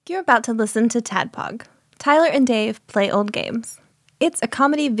You're about to listen to Tadpog. Tyler and Dave play old games. It's a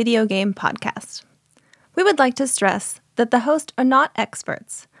comedy video game podcast. We would like to stress that the hosts are not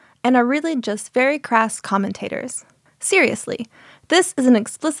experts and are really just very crass commentators. Seriously, this is an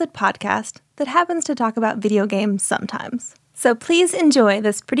explicit podcast that happens to talk about video games sometimes. So please enjoy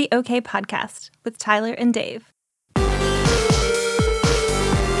this pretty okay podcast with Tyler and Dave.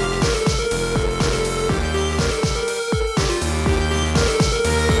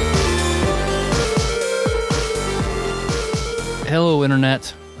 Hello,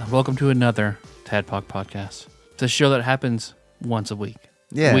 Internet. Welcome to another Tadpog podcast. It's a show that happens once a week.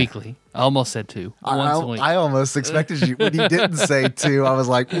 Yeah. Weekly. I almost said two. Once a week. I almost expected you. When you didn't say two, I was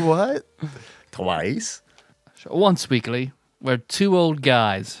like, what? Twice? Once weekly, where two old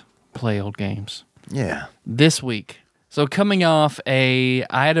guys play old games. Yeah. This week. So coming off I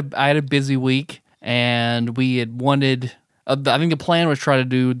had a busy week, and we had wanted... I think the plan was try to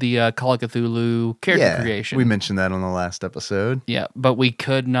do the Call of Cthulhu character creation. We mentioned that on the last episode. Yeah, but we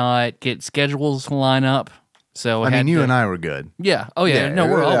could not get schedules to line up. So you and I were good. Yeah. Oh yeah. No,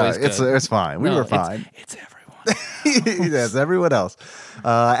 we're always good. It's fine. We were fine. It's everyone. Yes, everyone else.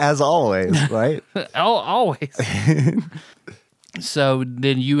 As always, right? Always. So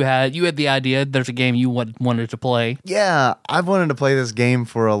then you had the idea. There's a game you wanted to play. Yeah, I've wanted to play this game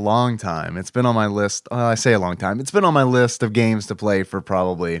for a long time. It's been on my list. I say a long time. It's been on my list of games to play for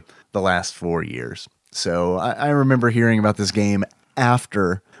probably the last 4 years. So I remember hearing about this game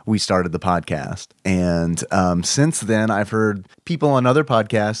after we started the podcast. And since then, I've heard people on other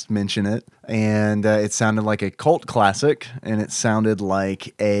podcasts mention it. And it sounded like a cult classic. And it sounded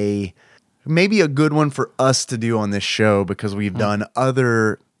like maybe a good one for us to do on this show because we've done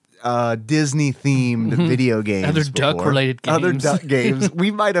other Disney-themed video games. Other duck-related games. Other duck games. We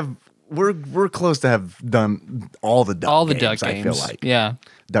might have... We're close to have done all the duck games, duck games. I feel like. Yeah.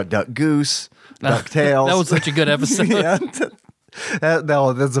 Duck, Duck, Goose, DuckTales. That was such a good episode. Yeah. That's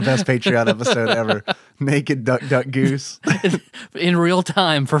the best Patreon episode ever. Naked Duck, Duck, Goose. In real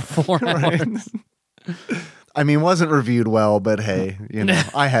time for 4 hours. I mean, wasn't reviewed well, but hey,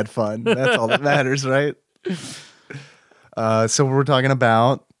 I had fun. That's all that matters, right? So we're talking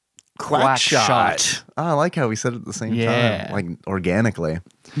about QuackShot. Oh, I like how we said it at the same time, like organically.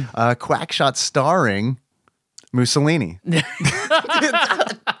 QuackShot starring Mussolini.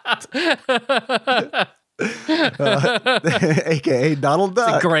 AKA Donald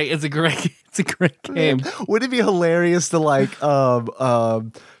Duck. It's a great game. Would it be hilarious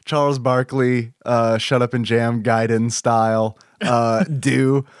to Charles Barkley, Shut Up and Jam Gaiden style,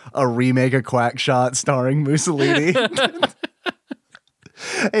 do a remake of QuackShot starring Mussolini?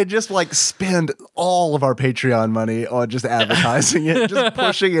 And just spend all of our Patreon money on just advertising it, just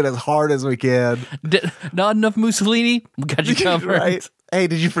pushing it as hard as we can. Not enough Mussolini? We got you covered. Right? Hey,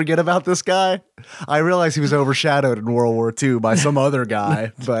 did you forget about this guy? I realized he was overshadowed in World War II by some other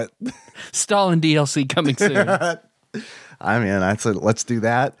guy, but... Stalin DLC coming soon. I mean, let's do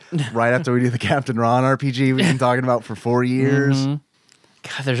that right after we do the Captain Ron RPG we've been talking about for 4 years. Mm-hmm.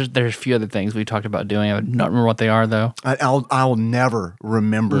 God, there's a few other things we talked about doing. I would not remember what they are, though. I'll never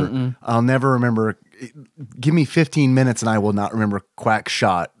remember. I'll never remember. Give me 15 minutes and I will not remember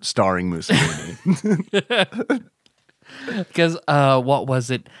QuackShot starring Mussolini. Because what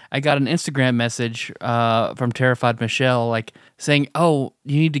was it? I got an Instagram message from Terrified Michelle, saying, "Oh,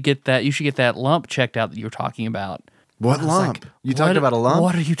 you should get that lump checked out that you were talking about." What lump? You talked about a lump?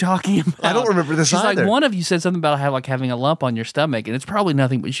 What are you talking about? I don't remember this either. She's like, one of you said something about having a lump on your stomach, and it's probably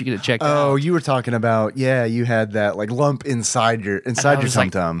nothing, but you should get it checked out. Oh, you were talking about, you had that lump inside your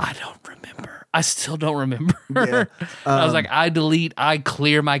tum-tum. I don't remember. I still don't remember. Yeah. I was like, I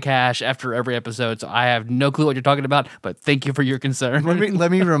clear my cache after every episode, so I have no clue what you're talking about, but thank you for your concern.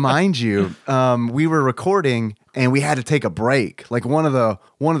 Let me remind you, we were recording and we had to take a break. One of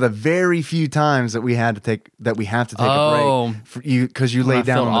the very few times that we have to take a break because you laid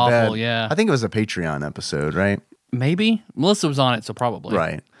down on the bed. Yeah. I think it was a Patreon episode, right? Maybe. Melissa was on it, so probably.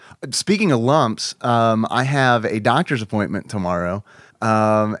 Right. Speaking of lumps, I have a doctor's appointment tomorrow.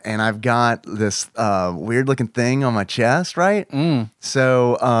 And I've got this weird looking thing on my chest, right?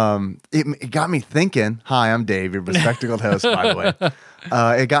 So it got me thinking. Hi, I'm Dave, your bespectacled host, by the way.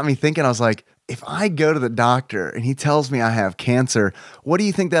 It got me thinking. I was like, if I go to the doctor and he tells me I have cancer, what do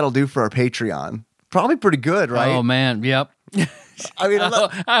you think that'll do for our Patreon? Probably pretty good, right? Oh man, yep. I mean,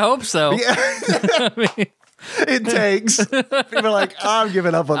 I hope so. Yeah. It takes. People are like, I'm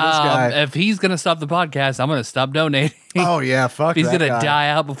giving up on this guy. If he's gonna stop the podcast, I'm gonna stop donating. Oh yeah, fuck. He's that gonna guy. die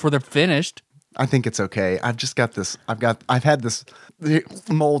out before they're finished. I think it's okay. I've just got this. I've had this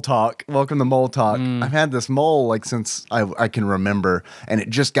Mole talk. Welcome to mole talk. I've had this mole like since I can remember, and it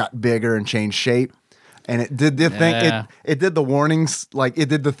just got bigger and changed shape. And it did the thing. It did the warnings. Like it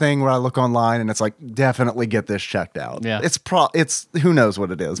did the thing where I look online and it's like, definitely get this checked out. Yeah. It's who knows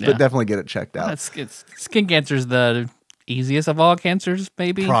what it is, but definitely get it checked out. Skin cancer is the easiest of all cancers,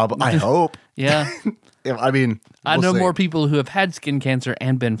 maybe. Probably. I hope. Yeah. I mean, I know we'll see. more people who have had skin cancer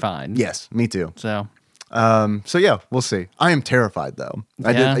and been fine. Yes, me too. So yeah, we'll see. I am terrified though.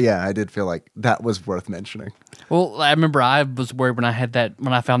 Yeah. I did feel like that was worth mentioning. Well, I remember I was worried when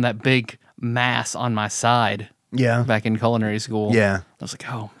I found that big mass on my side. Yeah. Back in culinary school. Yeah. I was like,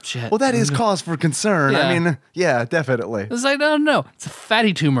 oh shit. Well, that is cause for concern. Yeah. I mean, yeah, definitely. It's like, no. It's a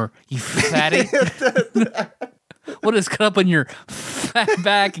fatty tumor, you fatty. What is cut up on your fat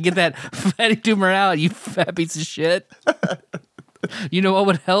back and get that fatty tumor out, you fat piece of shit? You know what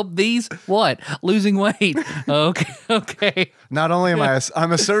would help these? What? Losing weight. Okay. Not only am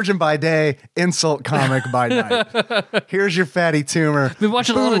I'm a surgeon by day, insult comic by night. Here's your fatty tumor. Been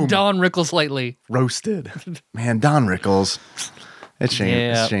watching a lot Boom. of Don Rickles lately. Roasted. Man, Don Rickles. It's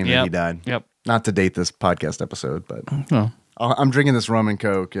a shame that he died. Yep. Not to date this podcast episode, but I'm drinking this rum and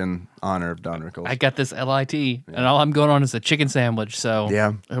coke in honor of Don Rickles. I got this LIT, and all I'm going on is a chicken sandwich. So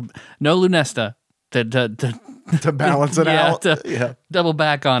no Lunesta to balance it out. Double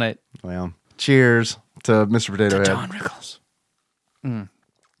back on it. Well, cheers to Mr. Potato Head. Don Rickles.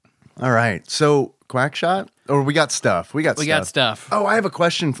 All right. So, QuackShot? Or we got stuff. We got stuff. Oh, I have a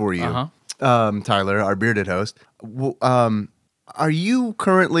question for you, Tyler, our bearded host. Are you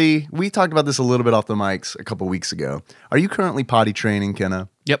currently, we talked about this a little bit off the mics a couple weeks ago. Are you currently potty training, Kenna?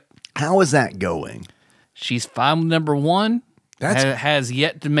 Yep. How is that going? She's fine with number one. Has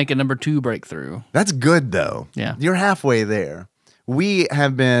yet to make a number two breakthrough. That's good, though. Yeah. You're halfway there. Nikki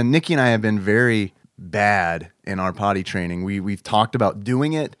and I have been very bad in our potty training. We've talked about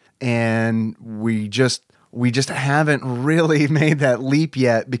doing it, and we just haven't really made that leap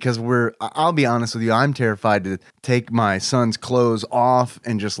yet because I'll be honest with you, I'm terrified to take my son's clothes off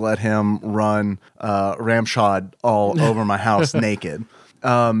and just let him run ramshod all over my house naked.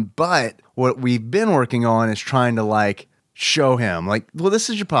 But what we've been working on is trying to like show him like, well, this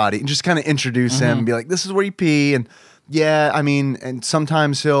is your potty, and just kind of introduce him and be like, this is where you pee. And yeah, I mean, and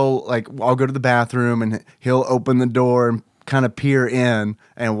sometimes I'll go to the bathroom and he'll open the door and kind of peer in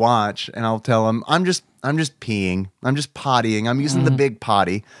and watch, and I'll tell him, I'm just peeing. I'm just pottying. I'm using the big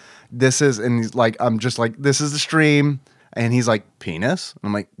potty. And he's like, I'm just like, this is the stream. And he's like, penis? And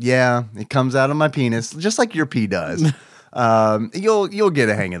I'm like, yeah, it comes out of my penis, just like your pee does. You'll get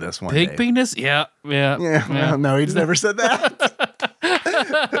a hang of this one. Big day. penis? Yeah. Well, no, he's never said that.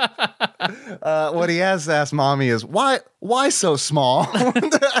 What he has asked mommy is, why so small?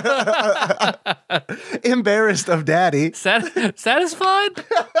 Embarrassed of daddy. Satisfied?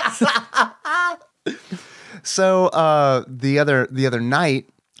 So the other night,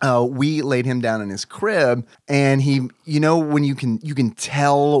 we laid him down in his crib, and he, when you can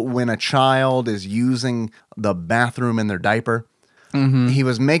tell when a child is using the bathroom in their diaper. Mm-hmm. He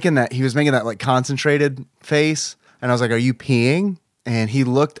was making that like concentrated face, and I was like, "Are you peeing?" And he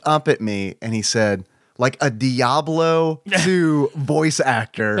looked up at me and he said, like a Diablo 2 voice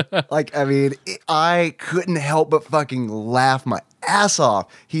actor. Like, I mean, I couldn't help but fucking laugh my ass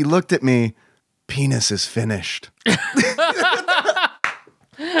off. He looked at me, penis is finished.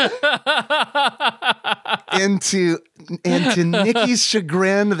 Into Nikki's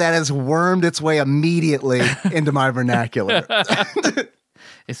chagrin, that has wormed its way immediately into my vernacular.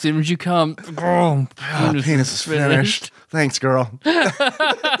 As soon as you come, penis is finished. Thanks, girl.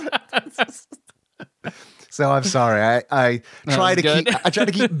 So I'm sorry. I try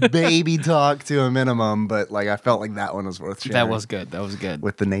to keep baby talk to a minimum, but like I felt like that one was worth sharing. That was good.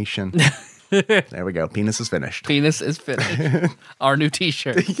 With the nation. There we go. Penis is finished. Penis is finished. Our new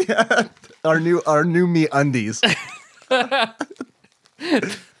T-shirt. Yeah. Our new me undies.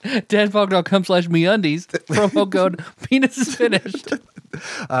 Dadpog.com/meundies. Promo code penis is finished.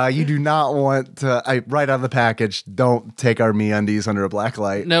 You do not want to, right out of the package, don't take our me undies under a black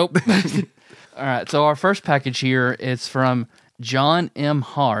light. Nope. All right. So our first package here is from John M.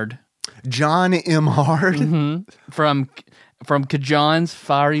 Hard. John M. Hard? Mm-hmm. From Kajan's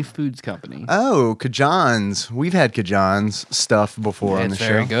Fiery Foods Company. Oh, Kajan's. We've had Kajan's stuff before on the show.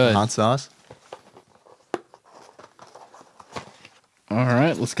 Very good. Hot sauce. All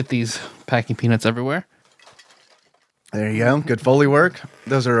right, let's get these packing peanuts everywhere. There you go. Good Foley work.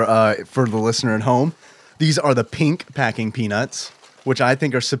 Those are, for the listener at home, these are the pink packing peanuts, which I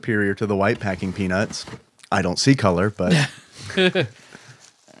think are superior to the white packing peanuts. I don't see color, but... Let's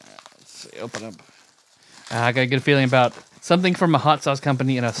see, open up. I got a good feeling about Something from a hot sauce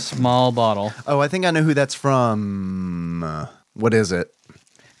company in a small bottle. Oh, I think I know who that's from. What is it?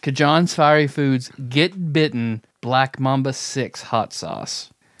 Cajon's Fiery Foods Get Bitten Black Mamba 6 hot sauce.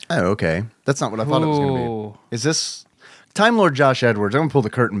 Oh, okay. That's not what I thought it was going to Ooh. be. Is this... Time Lord Josh Edwards, I'm going to pull the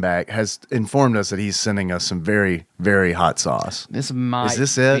curtain back, has informed us that he's sending us some very, very hot sauce. This might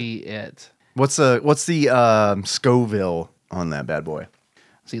be it. What's the Scoville on that bad boy?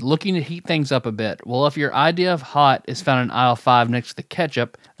 See, looking to heat things up a bit. Well, if your idea of hot is found in aisle 5 next to the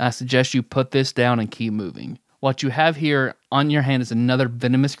ketchup, I suggest you put this down and keep moving. What you have here on your hand is another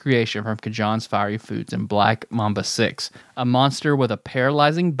venomous creation from Cajon's Fiery Foods and Black Mamba 6, a monster with a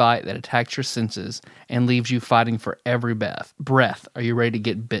paralyzing bite that attacks your senses and leaves you fighting for every breath. Are you ready to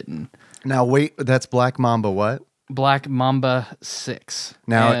get bitten? Now, wait, that's Black Mamba what? Black Mamba 6.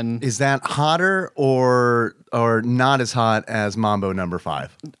 Now, And, is that hotter or not as hot as Mambo number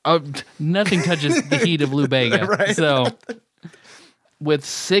 5? nothing touches the heat of Lubega. Right. So, with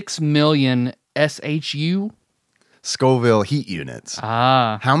 6 million SHU... Scoville heat units.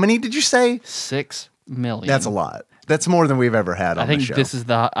 How many did you say? 6 million. That's a lot. That's more than we've ever had on the show.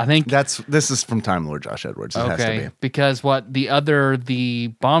 This is from Time Lord Josh Edwards. It has to be. Because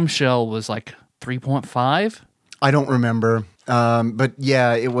the bombshell was like 3.5. I don't remember. But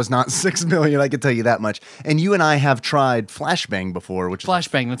yeah, it was not 6 million. I can tell you that much. And you and I have tried flashbang before,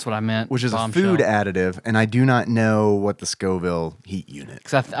 Flashbang, that's what I meant. Which is bombshell. a food additive, and I do not know what the Scoville heat unit.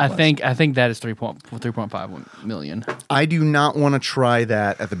 Because I think that is 3.5 million. I do not want to try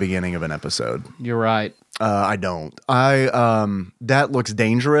that at the beginning of an episode. You're right. I don't. That looks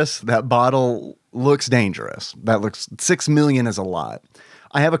dangerous. That bottle looks dangerous. 6 million is a lot.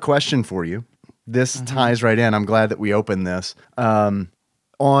 I have a question for you. This ties right in. I'm glad that we opened this. We've got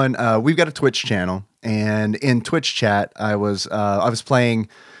a Twitch channel, and in Twitch chat, I was playing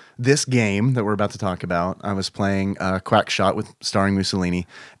this game that we're about to talk about. I was playing QuackShot starring Mussolini,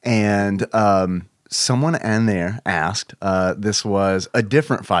 and someone in there asked. This was a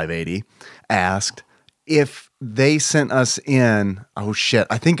different 580. Asked if they sent us in. Oh shit!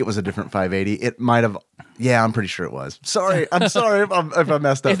 I think it was a different 580. It might have. Yeah, I'm pretty sure it was. Sorry, I'm sorry if I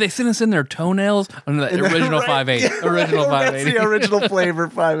messed up. If they sent us in their toenails under the original right. 580. Original 580. That's the original flavor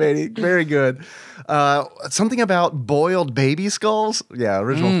 580. Very good. Something about boiled baby skulls. Yeah,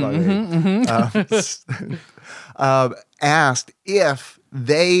 original 580. Asked if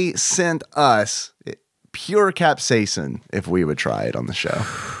they sent us pure capsaicin if we would try it on the show.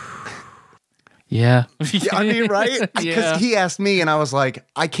 Yeah. I mean, right? Because Yeah. he asked me, and I was like,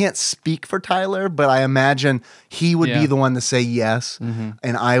 I can't speak for Tyler, but I imagine he would be the one to say yes,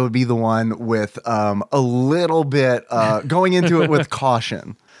 and I would be the one with a little bit going into it with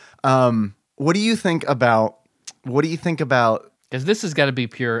caution. What do you think about? Because this has got to be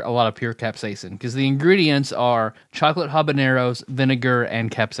a lot of pure capsaicin. Because the ingredients are chocolate habaneros, vinegar, and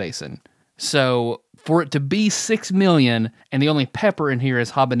capsaicin. So for it to be 6 million, and the only pepper in here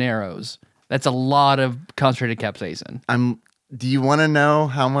is habaneros, that's a lot of concentrated capsaicin. Do you want to know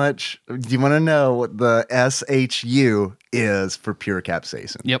how much? Do you want to know what the SHU is for pure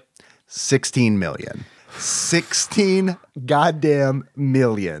capsaicin? Yep. 16 million. 16 goddamn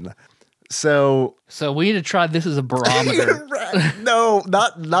million. So we need to try this as a barometer. no,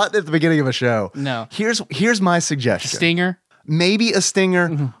 not at the beginning of a show. No. Here's my suggestion. Stinger? Maybe a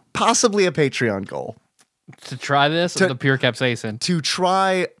stinger, possibly a Patreon goal. To try this or the pure capsaicin? To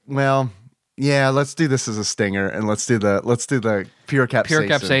try, well, yeah, let's do this as a stinger, and let's do the pure capsaicin. Pure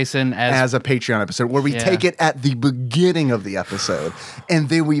capsaicin as a Patreon episode where we take it at the beginning of the episode and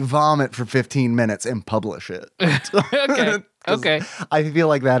then we vomit for 15 minutes and publish it. Okay. I feel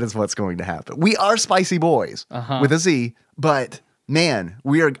like that is what's going to happen. We are spicy boys with a Z, but man,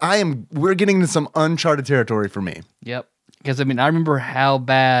 we're getting into some uncharted territory for me. Yep. Because I remember how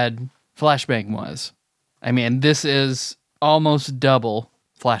bad Flashbang was. This is almost double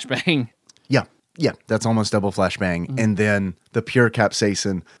Flashbang. Yeah, that's almost double flashbang. And then the pure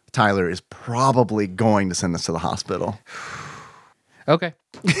capsaicin, Tyler is probably going to send us to the hospital. Okay.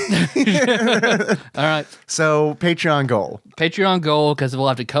 All right. So Patreon goal, because we'll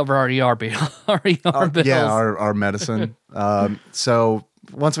have to cover our ER bill. Bills. Yeah, our medicine. So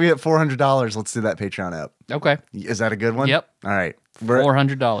once we hit $400, let's do that Patreon app. Okay. Is that a good one? Yep. All right.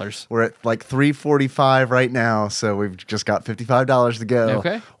 $400. We're at like $345 right now, so we've just got $55 to go.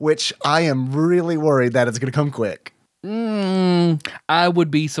 Okay. Which I am really worried that it's going to come quick. I would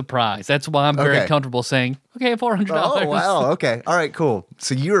be surprised. That's why I'm very comfortable saying, okay, $400. Oh, wow. Okay. All right, cool.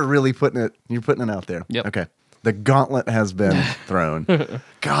 So you're really putting it out there. Yep. Okay. The gauntlet has been thrown.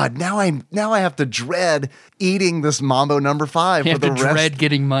 God, now I have to dread eating this Mambo number 5 You for have the to rest. dread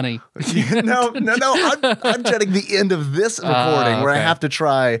getting money. No. I'm dreading the end of this recording where I okay. have to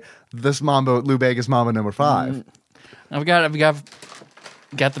try this Lou Vegas Mambo number 5. I've got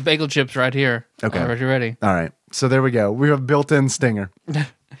the bagel chips right here. Okay. Already ready. All right. So there we go. We have built-in stinger.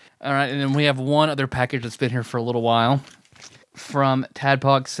 All right, and then we have one other package that's been here for a little while from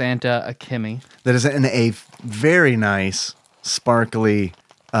Tadpog Santa Akemi. That is in a very nice, sparkly,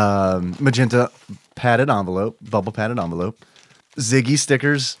 magenta padded envelope, bubble padded envelope. Ziggy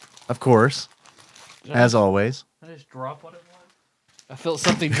stickers, of course, as always. Did I just drop what it was? I felt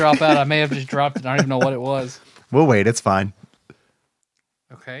something drop out. I may have just dropped it. I don't even know what it was. We'll wait. It's fine.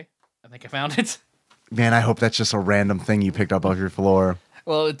 Okay, I think I found it. Man, I hope that's just a random thing you picked up off your floor.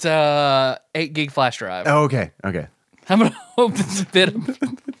 Well, it's 8 gig flash drive. Oh, okay. Okay. I'm gonna hope this is a bit of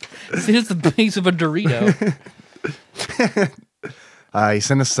it's the piece of a Dorito. He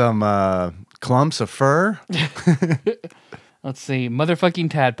sent us some clumps of fur. Let's see. Motherfucking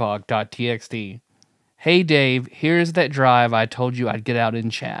tadpog.txt. Hey Dave, here's that drive I told you I'd get out in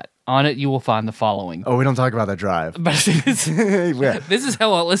chat. On it, you will find the following. Oh, we don't talk about that drive. But this Yeah. is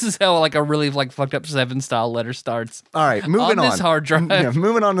how like a really like fucked up 7 style letter starts. All right, moving on. On this hard drive. Yeah,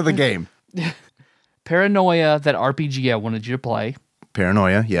 moving on to the game. Paranoia, that RPG I wanted you to play.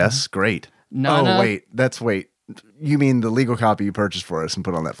 Paranoia, yes, great. Nana- Oh, wait. You mean the legal copy you purchased for us and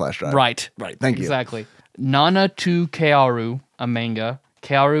put on that flash drive? Right. Thank you. Exactly. Nana to Kaoru, a manga.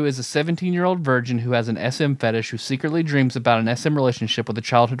 Kaoru is a 17-year-old virgin who has an SM fetish who secretly dreams about an SM relationship with a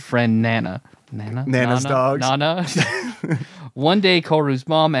childhood friend, Nana. Nana's dogs. Nana. One day, Kaoru's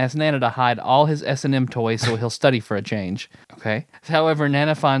mom asks Nana to hide all his S&M toys so he'll study for a change. Okay. However,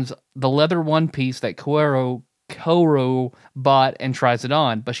 Nana finds the leather one piece that Kaoru bought and tries it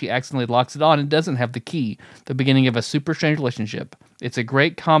on, but she accidentally locks it on and doesn't have the key. The beginning of a super strange relationship. It's a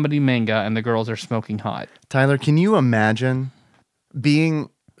great comedy manga, and the girls are smoking hot. Tyler, can you imagine being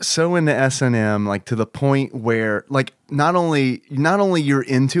so into S&M, like to the point where, like, not only you're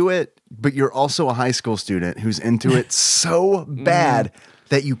into it, but you're also a high school student who's into it so bad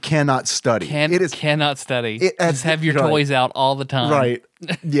that you cannot study. Cannot study. Just have your toys out all the time. Right.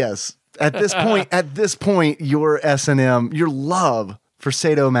 Yes. At this point, your S&M, your love for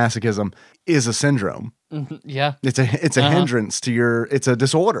sadomasochism is a syndrome. Yeah. It's a hindrance to it's a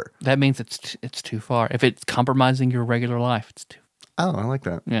disorder. That means it's too far. If it's compromising your regular life, it's too. Oh, I like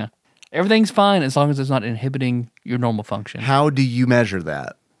that. Yeah. Everything's fine as long as it's not inhibiting your normal function. How do you measure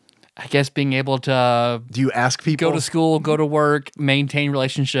that? I guess being able to Do you ask people? go to school, go to work, maintain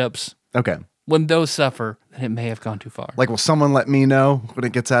relationships. Okay. When those suffer, then it may have gone too far. Like, will someone let me know when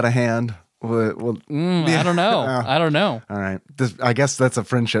it gets out of hand? I don't know. Oh. I don't know. All right. I guess that's a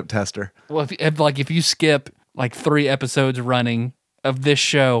friendship tester. Well, if you skip like 3 episodes running of this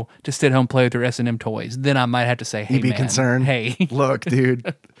show to sit home and play with your S&M toys, then I might have to say, hey, You'd be man, concerned. Hey. Look,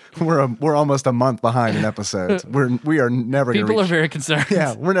 dude, we're almost a month behind in episodes. We are never going to reach. People are very concerned.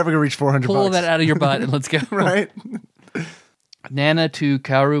 Yeah, we're never going to reach 400 Pull bucks. that out of your butt and let's go. Right? Nana to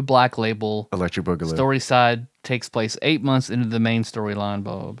Kaoru Black Label. Electric Boogaloo. Story side takes place 8 months into the main storyline.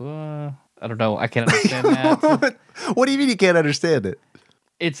 Blah, blah, blah. I don't know. I can't understand that. What do you mean you can't understand it?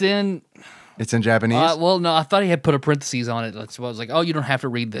 It's in Japanese? well, no, I thought he had put a parentheses on it. So I was like, oh, you don't have to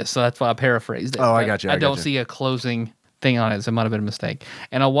read this. So that's why I paraphrased it. Oh, I But got you. I don't see a closing thing on it, so it might have been a mistake.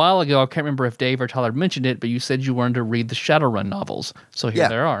 And a while ago, I can't remember if Dave or Tyler mentioned it, but you said you wanted to read the Shadowrun novels. So here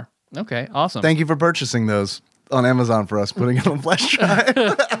there are. Okay, awesome. Thank you for purchasing those on Amazon for us, putting it on flash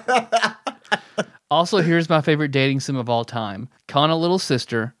drive. Also, here's my favorite dating sim of all time. Kana Little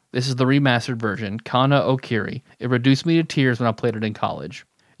Sister. This is the remastered version. Kana Okiri. It reduced me to tears when I played it in college.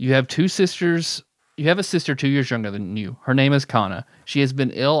 You have 2 sisters. You have a sister 2 years younger than you. Her name is Kana. She has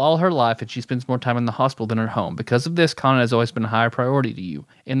been ill all her life and she spends more time in the hospital than her home. Because of this, Kana has always been a higher priority to you.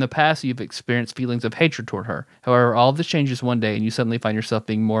 In the past, you've experienced feelings of hatred toward her. However, all of this changes one day and you suddenly find yourself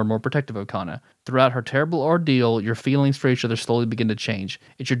being more and more protective of Kana. Throughout her terrible ordeal, your feelings for each other slowly begin to change.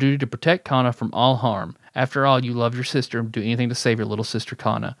 It's your duty to protect Kana from all harm. After all, you love your sister and do anything to save your little sister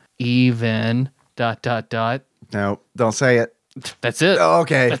Kana. Even... ... No, don't say it. That's it. Oh,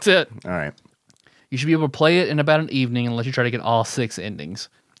 okay. That's it. All right. You should be able to play it in about an evening unless you try to get all 6 endings.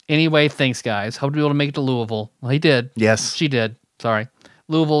 Anyway, thanks, guys. Hope to be able to make it to Louisville. Well, he did. Yes. She did. Sorry.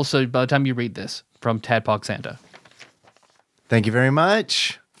 Louisville, so by the time you read this, from Tadpog Santa. Thank you very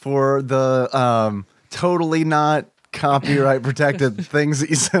much for the totally not copyright protected things that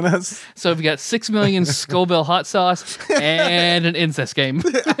you sent us. So we've got 6 million Scoville hot sauce and an incest game.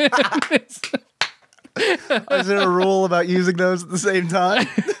 Is there a rule about using those at the same time?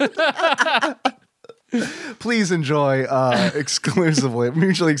 Please enjoy exclusively,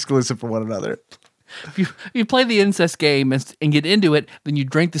 mutually exclusive for one another. If you play the incest game and get into it, then you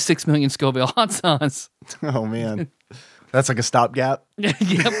drink the 6 million Scoville hot sauce. Oh, man. That's like a stopgap. Yep.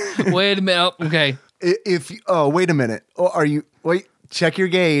 Wait a minute. Oh, okay. Wait a minute. Check your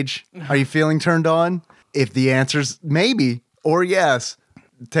gauge. Are you feeling turned on? If the answer's maybe or yes,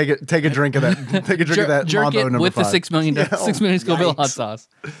 take a drink of that. Take a drink of that jerk Mambo it number with 5. the 6 million Scoville hot yikes. sauce.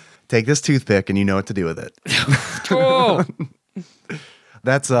 Take this toothpick and you know what to do with it. Oh.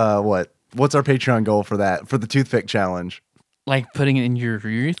 That's what's our Patreon goal for that? For the toothpick challenge? Like putting it in your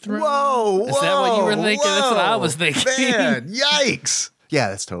urethra? Whoa! Is that what you were thinking? That's what I was thinking. Man, yikes! Yeah,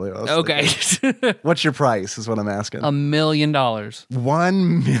 that's totally what I was thinking. Okay. What's your price is what I'm asking. $1 million. $1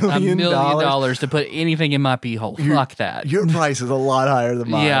 million? $1 million to put anything in my pee hole. Fuck that. Your price is a lot higher than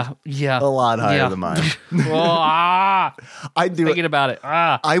mine. Yeah. A lot higher than mine. I'd do Thinking it. about it.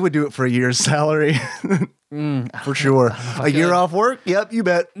 I would do it for a year's salary. For sure. A year off work? Yep, you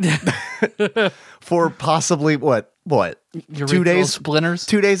bet. For possibly what? Urethral 2 days? splinters?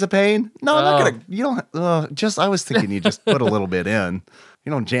 2 days of pain? No, I'm not gonna. You don't. I was thinking you just put a little bit in.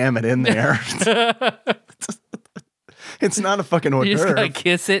 You don't jam it in there. It's not a fucking hors You're just d'oeuvre. gonna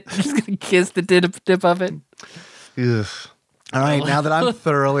kiss it. You're just gonna kiss the tip of it. Ugh. All right, now that I'm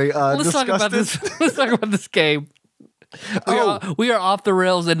thoroughly Let's talk about disgusted. this. Let's talk about this game. We are off the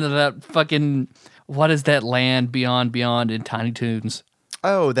rails into that fucking. What is that land beyond in Tiny Toons?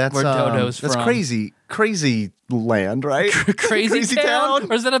 Oh, that's Where Dodo's that's from. crazy land, right? Crazy Town?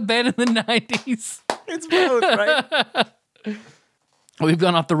 Or is that a band in the 90s? It's both, right? We've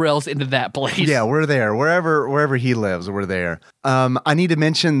gone off the rails into that place. Yeah, we're there. Wherever he lives, we're there. I need to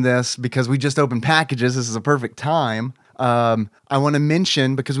mention this because we just opened packages. This is a perfect time. I want to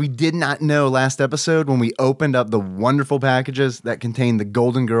mention, because we did not know last episode when we opened up the wonderful packages that contain the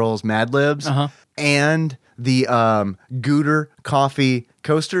Golden Girls Mad Libs and the Gooter coffee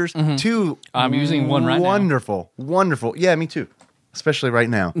coasters. Two I'm using one right now. Wonderful. Yeah, me too. Especially right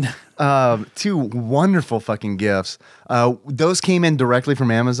now. Two wonderful fucking gifts. Those came in directly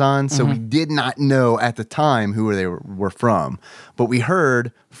from Amazon, so we did not know at the time who they were from. But we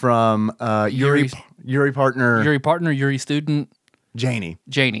heard from Yuri partner, Yuri student, Janie,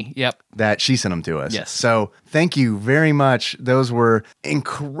 yep. that she sent them to us. Yes. So thank you very much. Those were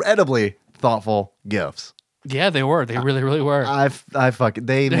incredibly thoughtful gifts. Yeah, they were. They really, really were.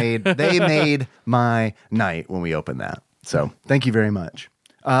 They made my night when we opened that. So thank you very much.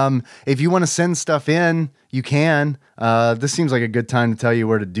 If you want to send stuff in, you can. This seems like a good time to tell you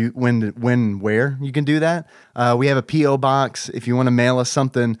where you can do that. We have a P.O. box. If you want to mail us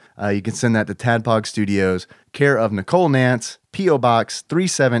something, you can send that to Tadpog Studios, care of Nicole Nance, P.O. Box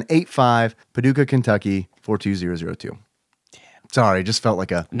 3785, Paducah, Kentucky 42002. Sorry, just felt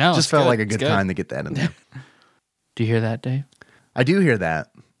like a good time to get that in there. Do you hear that, Dave? I do hear that.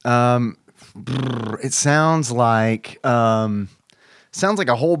 It sounds like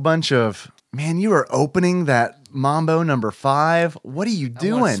a whole bunch of, man, you are opening that Mambo number 5. What are you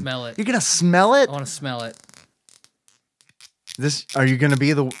doing? I want to smell it. You're gonna smell it? I want to smell it. Are you gonna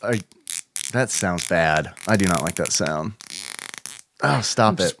be that sounds bad. I do not like that sound. Oh,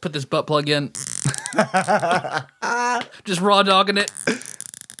 stop it. Just put this butt plug in. Just raw dogging it.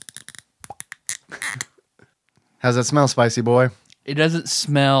 How's that smell, spicy boy? It doesn't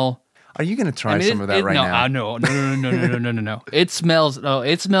smell. Are you gonna try some of that right now? No. It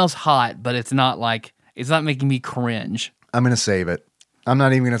smells hot, but it's not making me cringe. I'm gonna save it. I'm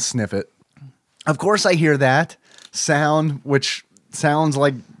not even gonna sniff it. Of course, I hear that sound, which sounds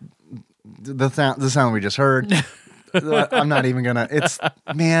like the sound we just heard. I'm not even gonna.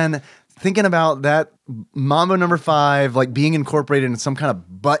 Thinking about that Mambo number 5, like being incorporated in some kind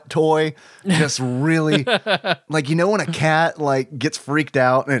of butt toy, just really, like, you know, when a cat like gets freaked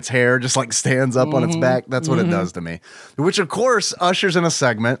out and its hair just like stands up on its back, that's what it does to me. Which of course ushers in a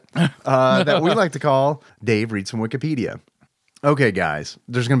segment that we like to call Dave Reads from Wikipedia. Okay, guys,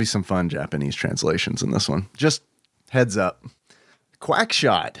 there's gonna be some fun Japanese translations in this one. Just heads up.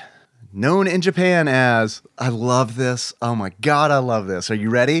 QuackShot, known in Japan as, I love this. Oh my God, I love this. Are you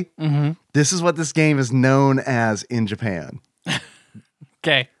ready? Mm-hmm. This is what this game is known as in Japan.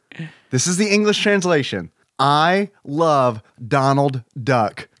 Okay. This is the English translation. I love Donald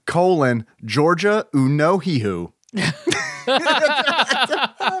Duck, Georgia Unohihu.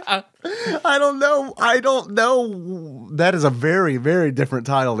 I don't know. That is a very, very different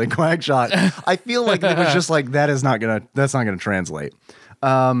title than QuackShot. I feel like it was just like, that's not gonna translate.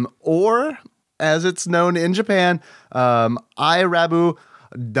 Or as it's known in Japan, Airabu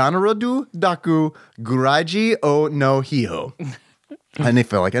Danarodu Daku Guraiji o no Hiho. and they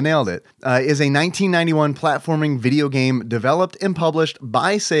feel like I nailed it, is a 1991 platforming video game developed and published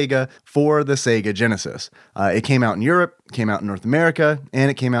by Sega for the Sega Genesis. It came out in Europe, came out in North America,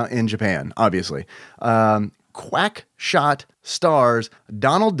 and it came out in Japan, obviously. QuackShot stars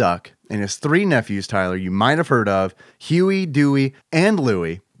Donald Duck and his three nephews, Tyler, you might have heard of, Huey, Dewey, and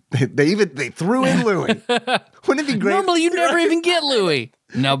Louie. They threw in Louie. Wouldn't it be great? Normally, you never even get Louie.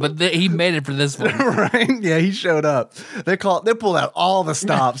 No, but he made it for this one. Right? Yeah, he showed up. They pulled out all the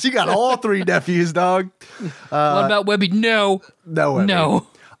stops. You got all three nephews, dog. What about Webby? No. No, Webby. No.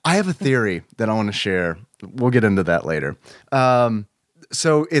 I have a theory that I want to share. We'll get into that later.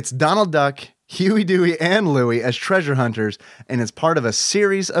 So it's Donald Duck, Huey, Dewey, and Louie as treasure hunters, and it's part of a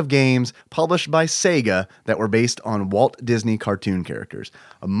series of games published by Sega that were based on Walt Disney cartoon characters.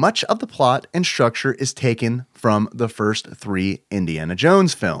 Much of the plot and structure is taken from the first three Indiana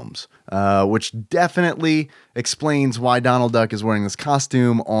Jones films, which definitely explains why Donald Duck is wearing this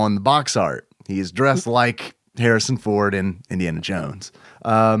costume on the box art. He is dressed like Harrison Ford in Indiana Jones.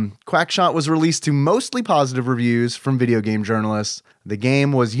 QuackShot was released to mostly positive reviews from video game journalists. The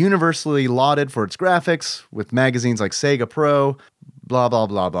game was universally lauded for its graphics, with magazines like Sega Pro, blah, blah,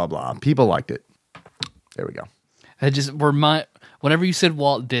 blah, blah, blah. People liked it. There we go. Whenever you said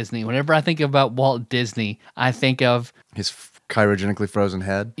Walt Disney, whenever I think about Walt Disney, I think of His cryogenically frozen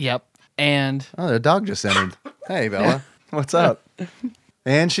head. Yep. And Oh, the dog just entered. Hey, Bella. What's up?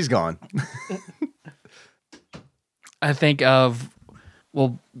 And she's gone. I think of,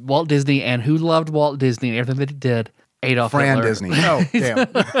 well, Walt Disney and who loved Walt Disney and everything that he did. Adolf Fran Hitler. Disney. Oh, damn.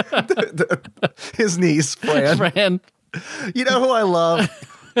 His niece, Fran. Fran. You know who I love?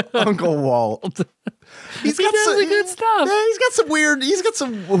 Uncle Walt. He does the good stuff. Yeah, he's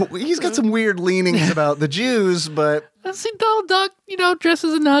got some weird leanings about the Jews, but I see Donald Duck, dressed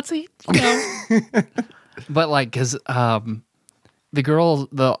as a Nazi. But like, because the girl,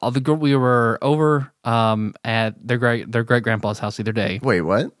 we were over at their great grandpa's house the other day. wait,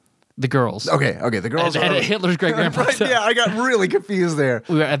 what? The girls. Okay, the girls At are Hitler's great grandpa's right, house. yeah, I got really confused there.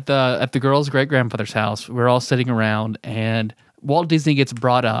 We were at the girls' great grandfather's house. We were all sitting around, and Walt Disney gets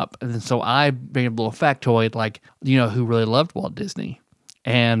brought up, and then so I bring a little factoid, like, who really loved Walt Disney,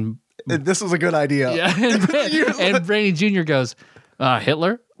 and This was a good idea. yeah, and Brainy Jr. goes,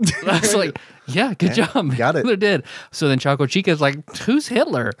 Hitler. I was like, yeah, good job. got it. Hitler did. So then Choco Chica's like, who's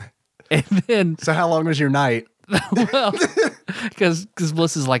Hitler? And then, So how long was your night? well, because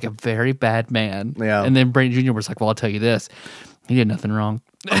Melissa's like a very bad man. Yeah. And then Brainy Jr. was like, well, I'll tell you this. He did nothing wrong.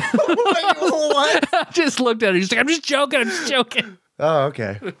 Wait, what? I just looked at her. He's like, I'm just joking. Oh,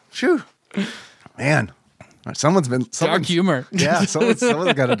 okay. Phew. Man. Someone's Dark humor. Yeah, someone's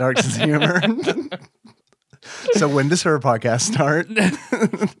got a dark sense of humor. So when does her podcast start?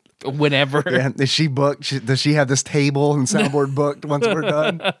 Whenever. Yeah, is she booked? Does she have this table and soundboard booked once we're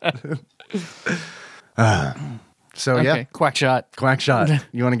done? So Okay. yeah, QuackShot.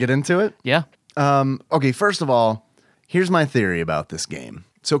 You want to get into it? Yeah. Okay, first of all, here's my theory about this game.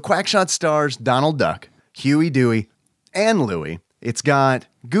 So QuackShot stars Donald Duck, Huey, Dewey, and Louie. It's got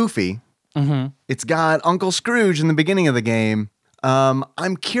Goofy. Mm-hmm. It's got Uncle Scrooge in the beginning of the game.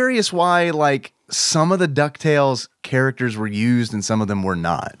 I'm curious why, like, some of the DuckTales characters were used and some of them were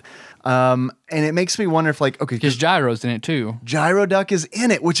not. And it makes me wonder if, like, okay, Because Gyro's in it too. Gyro Duck is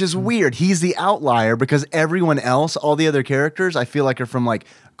in it, which is weird. He's the outlier because everyone else, all the other characters, I feel like are from like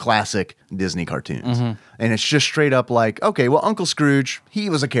classic Disney cartoons. And it's just straight up like, okay, well, Uncle Scrooge, he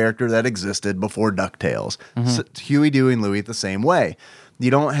was a character that existed before DuckTales. So Huey, Dewey, and Louie the same way. You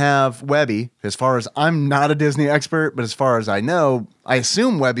don't have Webby. As far as I'm not a Disney expert, but as far as I know, I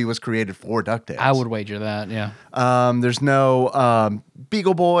assume Webby was created for DuckTales. I would wager that, yeah. There's no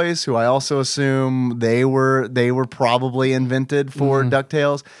Beagle Boys, who I also assume they were probably invented for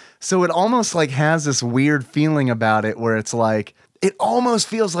DuckTales. So it almost like has this weird feeling about it where it's like, it almost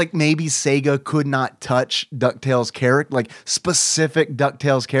feels like maybe Sega could not touch DuckTales character, like specific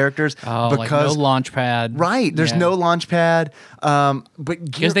DuckTales characters, Oh, because like no launch pad. right, there's no launch pad, but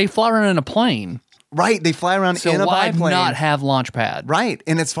Because they fly around in a plane. right, they fly around So in a why biplane. not have launch pad? Right,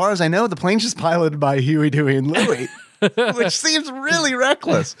 and as far as I know, the plane's just piloted by Huey, Dewey, and Louie, which seems really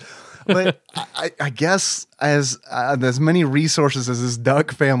reckless. But I guess as many resources as this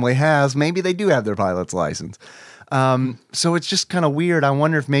Duck family has, maybe they do have their pilot's license. So it's just kind of weird. I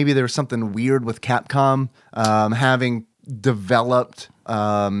wonder if maybe there was something weird with Capcom having developed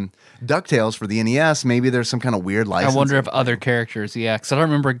DuckTales for the NES. Maybe there's some kind of weird license. I wonder if other characters, yeah. Because I don't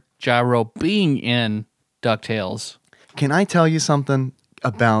remember Gyro being in DuckTales. Can I tell you something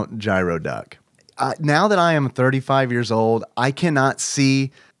about Gyro Duck? Now that I am 35 years old, I cannot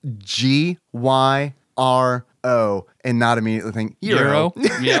see GYRO O and not immediately think Euro.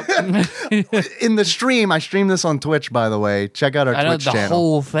 Yep. In the stream, I stream this on Twitch, by the way. Check out our I know Twitch the channel.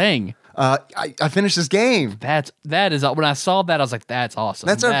 whole thing. I finished this game. That is when I saw that I was like, that's awesome.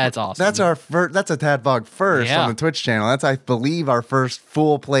 That's awesome. That's a Tadpog first on the Twitch channel. That's, I believe, our first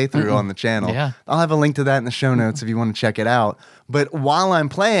full playthrough on the channel. Yeah. I'll have a link to that in the show notes if you want to check it out. But while I'm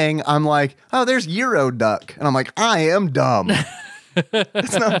playing, I'm like, oh, there's Euro Duck, and I'm like, I am dumb.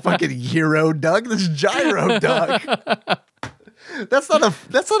 It's not fucking Euro Duck. This is Gyro Duck. That's not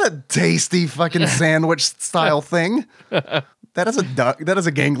a tasty fucking sandwich style thing. That is a duck. That is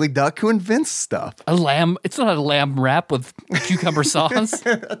a gangly duck who invents stuff. A lamb. It's not a lamb wrap with cucumber sauce.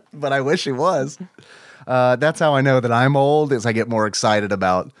 But I wish it was. That's how I know that I'm old, is I get more excited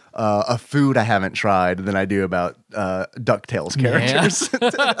about a food I haven't tried than I do about DuckTales characters.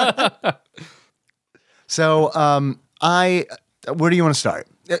 Yeah. So where do you want to start?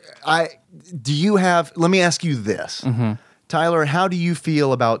 Let me ask you this. Mm-hmm. Tyler, how do you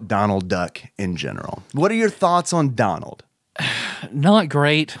feel about Donald Duck in general? What are your thoughts on Donald? Not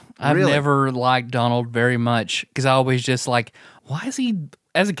great. I've Really? never liked Donald very much because I always just like, why is he,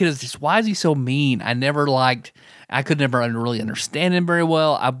 as a kid, it's just, why is he so mean? I could never really understand him very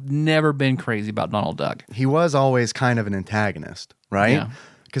well. I've never been crazy about Donald Duck. He was always kind of an antagonist, right? Yeah.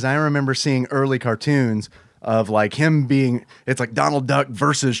 Because I remember seeing early cartoons of like him being, it's like Donald Duck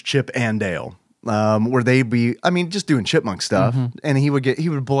versus Chip and Dale. Where they'd be, just doing chipmunk stuff, and he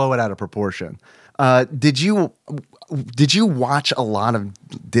would blow it out of proportion. Did you watch a lot of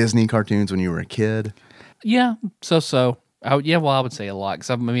Disney cartoons when you were a kid? Yeah, so. I would say a lot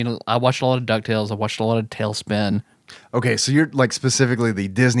because I watched a lot of DuckTales. I watched a lot of Tailspin. Okay, so you're like specifically the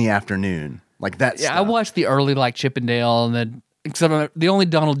Disney afternoon, like that. Yeah, stuff. I watched the early like Chip and Dale, and then except the only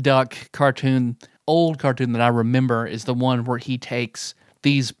Donald Duck old cartoon that I remember is the one where he takes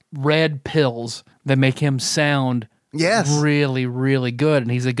these red pills that make him sound really, really good,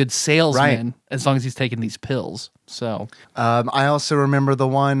 and he's a good salesman as long as he's taking these pills. So I also remember the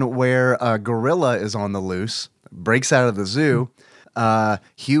one where a gorilla is on the loose, breaks out of the zoo.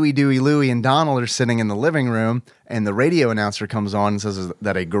 Huey, Dewey, Louie, and Donald are sitting in the living room, and the radio announcer comes on and says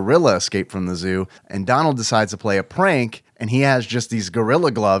that a gorilla escaped from the zoo, and Donald decides to play a prank, and he has just these gorilla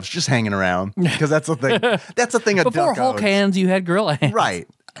gloves just hanging around because that's the thing. That's the thing a before duck Hulk owns. hands, you had gorilla hands. Right.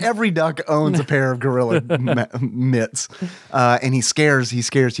 Every duck owns a pair of gorilla mitts, and he scares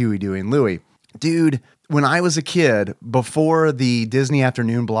Huey, Dewey, and Louie. Dude, when I was a kid, before the Disney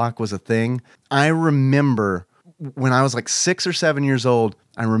afternoon block was a thing, I remember when I was like 6 or 7 years old,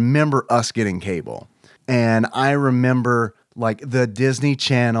 I remember us getting cable. And I remember like the Disney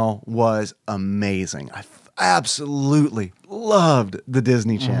Channel was amazing. I absolutely loved the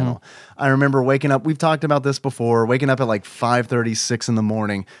Disney Channel. I remember waking up, we've talked about this before, waking up at like 5:30, 6 in the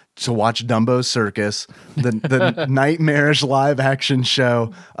morning to watch Dumbo's Circus, the nightmarish live action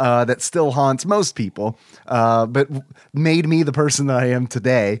show that still haunts most people, but made me the person that I am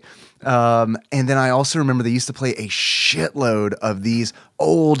today. And then I also remember they used to play a shitload of these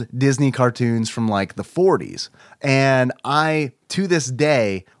old Disney cartoons from like the 40s. And I, to this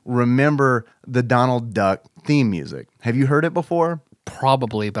day, remember the Donald Duck theme music. Have you heard it before?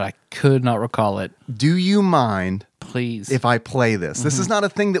 Probably, but I could not recall it. Do you mind, please, if I play this? This is not a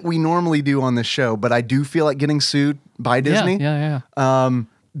thing that we normally do on this show, but I do feel like getting sued by Disney. Yeah.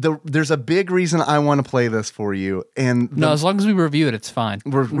 There's a big reason I want to play this for you, and as long as we review it, it's fine.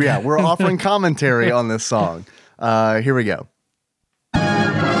 We're offering commentary on this song. Here we go. Do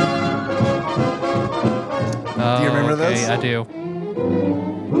you remember this? I do.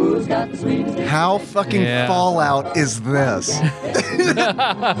 How fucking Fallout is this?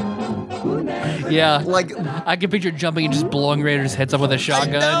 Yeah, like I can picture jumping and just blowing raiders' heads off with a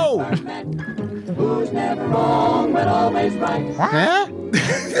shotgun. No. Who's never wrong but always right? Huh?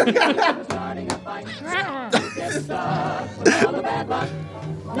 Starting a fight. Gets stuck with all the bad luck.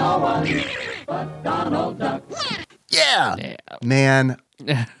 No one but Donald Duck. Yeah. Man,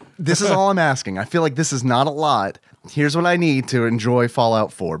 this is all I'm asking. I feel like this is not a lot. Here's what I need to enjoy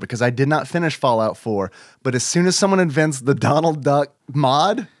Fallout 4, because I did not finish Fallout 4, but as soon as someone invents the Donald Duck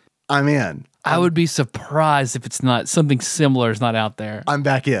mod, I'm in. I would be surprised if it's not something similar is not out there. I'm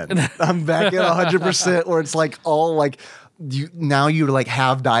back in. I'm back in 100%, where it's like all like you like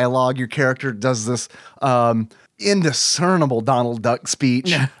have dialogue. Your character does this indiscernible Donald Duck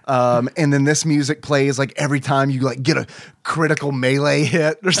speech, and then this music plays like every time you like get a critical melee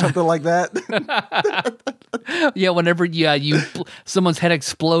hit or something like that. Yeah, whenever someone's head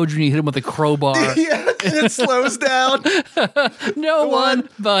explodes when you hit them with a crowbar. Yeah, and it slows down. No one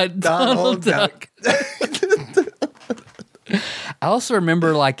but Donald Duck. I also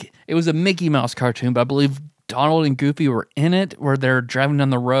remember like it was a Mickey Mouse cartoon, but I believe Donald and Goofy were in it, where they're driving down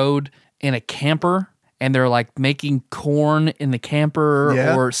the road in a camper and they're like making corn in the camper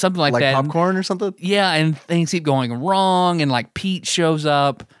or something like that. Like popcorn or something? Yeah, and things keep going wrong, and like Pete shows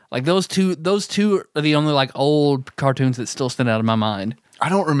up. Like those two are the only like old cartoons that still stand out in my mind. I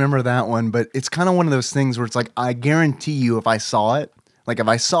don't remember that one, but it's kind of one of those things where it's like, I guarantee you if I saw it,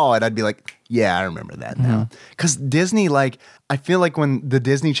 I'd be like, yeah, I remember that now. Because Disney, like, I feel like when the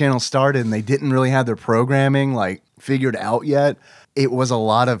Disney Channel started and they didn't really have their programming like figured out yet, it was a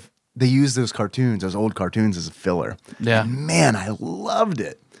lot of, they used those old cartoons as a filler. Yeah. And man, I loved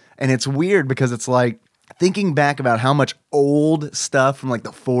it. And it's weird because it's like, thinking back about how much old stuff from like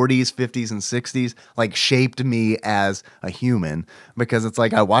the 40s, 50s, and 60s like shaped me as a human, because it's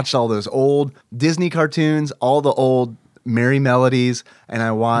like I watched all those old Disney cartoons, all the old Merry Melodies, and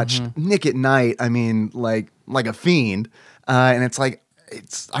I watched Nick at Night. I mean, like a fiend. And it's like,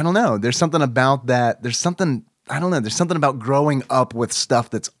 I don't know. There's something about that. There's something about growing up with stuff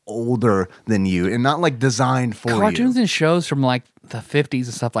that's older than you and not like designed for Cartoons you. and shows from like the 50s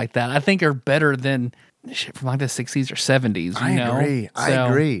and stuff like that, I think are better than shit from like the 60s or 70s. I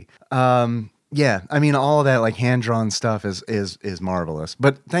agree. Yeah, I mean, all of that like hand-drawn stuff is marvelous.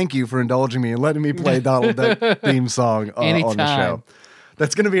 But thank you for indulging me and letting me play Donald Duck theme song on the show.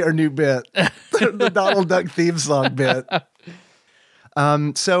 That's going to be our new bit, the Donald Duck theme song bit.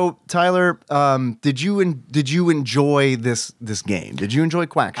 So Tyler, did you enjoy this game? Did you enjoy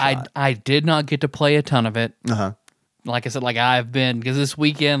QuackShot? I did not get to play a ton of it. Uh-huh. Like I said, like I've been, because this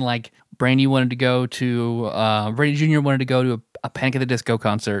weekend, like Brandy Jr. wanted to go to a Panic at the Disco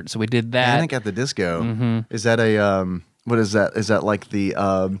concert, so we did that. Panic at the Disco. Is that a what is that? Is that like the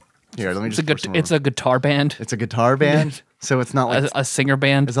here? Let me just. It's a guitar band. It's a guitar band. So it's not like a singer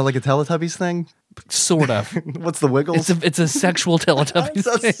band. Is that like a Teletubbies thing? Sort of. What's the Wiggles? It's a sexual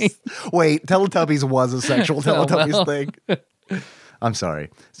Teletubbies thing. Wait, Teletubbies was a sexual Teletubbies thing. I'm sorry.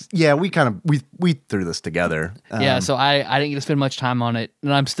 Yeah, we threw this together. Yeah, so I didn't get to spend much time on it,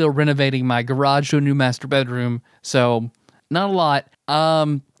 and I'm still renovating my garage to a new master bedroom, so not a lot.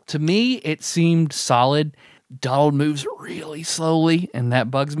 To me, it seemed solid. Donald moves really slowly, and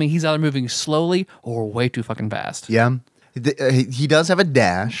that bugs me. He's either moving slowly or way too fucking fast. Yeah. He does have a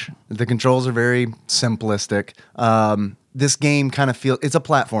dash. The controls are very simplistic. This game kind of feels, it's a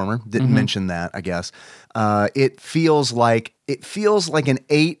platformer. Didn't mention that, I guess. It feels like an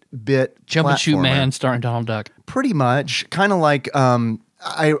 8-bit Jump and shoot platformer. man starring Donald Duck. Pretty much. Kind of like,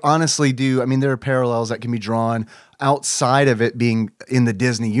 I honestly do. I mean, there are parallels that can be drawn outside of it being in the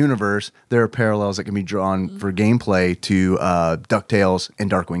Disney universe. There are parallels that can be drawn for gameplay to DuckTales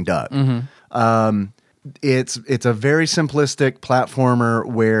and Darkwing Duck. It's a very simplistic platformer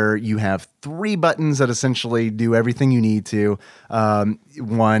where you have 3 buttons that essentially do everything you need to.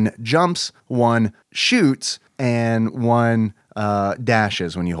 One jumps, one shoots, and one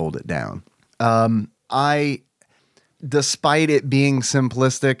dashes when you hold it down. Despite it being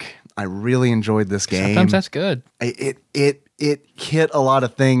simplistic, I really enjoyed this game. Sometimes that's good. It hit a lot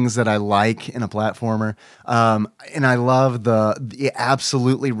of things that I like in a platformer. And I love the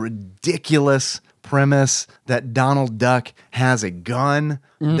absolutely ridiculous premise that Donald Duck has a gun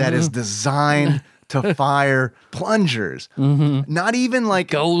that is designed to fire plungers. Not even like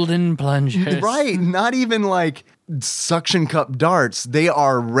golden plungers. Right. Not even like suction cup darts. They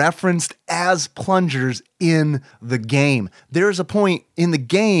are referenced as plungers in the game. There's a point in the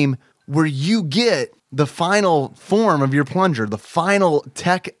game where you get the final form of your plunger. The final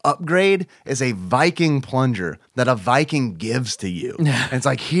tech upgrade is a Viking plunger that a Viking gives to you. And it's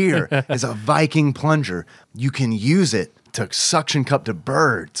like, here is a Viking plunger. You can use it to suction cup to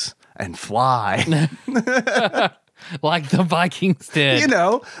birds and fly. Like the Vikings did. You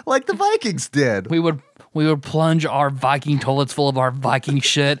know, like the Vikings did. We would plunge our Viking toilets full of our Viking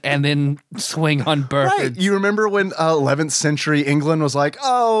shit and then swing on birds. Right. You remember when 11th century England was like,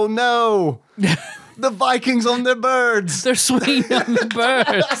 oh no, the Vikings on their birds. They're swinging on the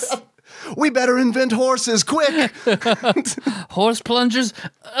birds. We better invent horses, quick. Horse plungers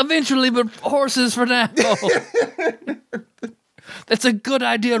eventually, but horses for now. That's a good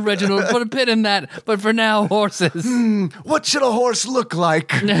idea, Reginald. Put a pin in that. But for now, horses. What should a horse look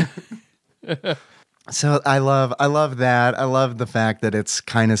like? So I love that. I love the fact that it's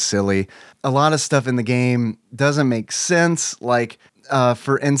kind of silly. A lot of stuff in the game doesn't make sense. Like,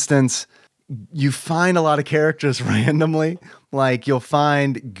 for instance, you find a lot of characters randomly. Like, you'll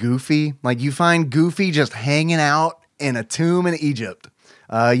find Goofy. Like, you find Goofy just hanging out in a tomb in Egypt.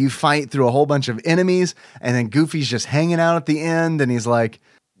 You fight through a whole bunch of enemies, and then Goofy's just hanging out at the end, and he's like,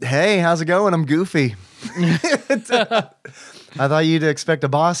 Hey, how's it going? I'm Goofy. I thought you'd expect a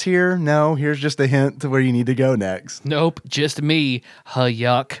boss here. No, here's just a hint to where you need to go next. Nope, just me.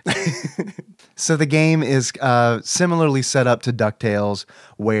 Yuck. So the game is similarly set up to DuckTales,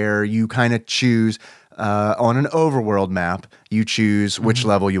 where you kind of choose on an overworld map, you choose which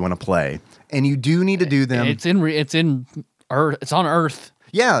level you want to play. And you do need to do them. It's in Earth. It's on Earth.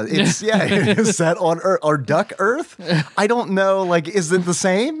 Yeah, it is set on Earth or Duck Earth. I don't know. Like, is it the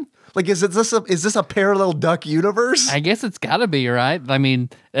same? Like, is this a parallel Duck universe? I guess it's got to be, right? I mean,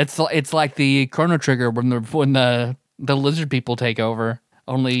 it's like the Chrono Trigger when the lizard people take over.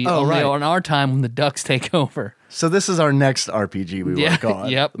 Only right. on our time when the ducks take over. So this is our next RPG we work on.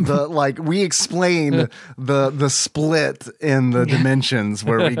 Yep. We explain the split in the dimensions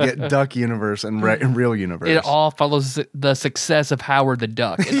where we get Duck Universe and real universe. It all follows the success of Howard the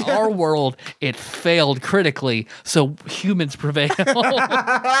Duck. In our world, it failed critically, so humans prevail.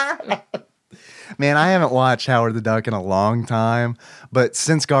 Man, I haven't watched Howard the Duck in a long time, but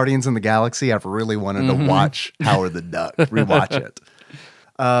since Guardians in the Galaxy, I've really wanted to watch Howard the Duck, rewatch it.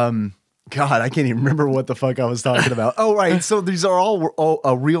 God, I can't even remember what the fuck I was talking about. Oh, right. So these are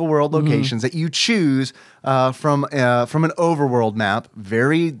all real world locations that you choose from an overworld map,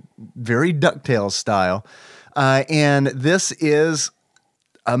 very, very DuckTales style. And this is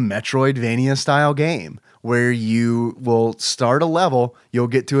a Metroidvania style game where you will start a level. You'll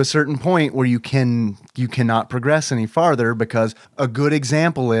get to a certain point where you cannot progress any farther, because a good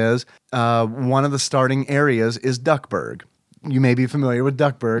example is one of the starting areas is Duckburg. You may be familiar with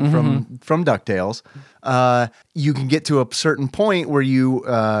Duckburg from DuckTales. You can get to a certain point where you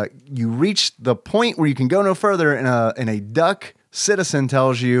reach the point where you can go no further, and a duck citizen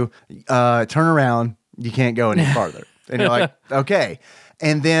tells you, turn around, you can't go any farther. And you're like, okay.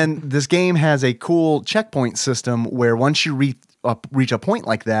 And then this game has a cool checkpoint system where once you reach a point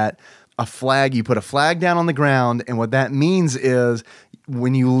like that, you put a flag down on the ground, and what that means is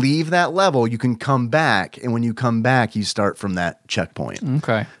when you leave that level, you can come back, and when you come back, you start from that checkpoint.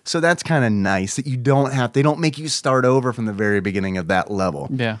 Okay. So that's kind of nice that they don't make you start over from the very beginning of that level.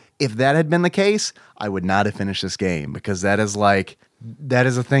 Yeah. If that had been the case, I would not have finished this game, because that is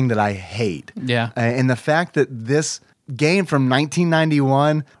a thing that I hate. Yeah. And the fact that this game from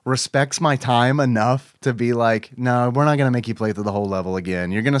 1991 respects my time enough to be like, no, we're not going to make you play through the whole level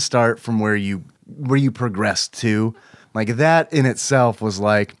again. You're going to start from where you progressed to. Like, that in itself was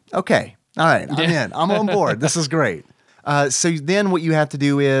like, okay, all right, I'm in. I'm on board. This is great. So then what you have to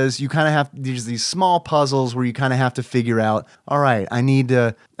do is you kind of have these small puzzles where you kind of have to figure out, all right, I need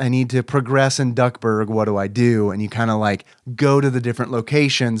to progress in Duckburg. What do I do? And you kind of like go to the different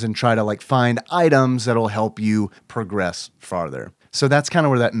locations and try to like find items that'll help you progress farther. So that's kind of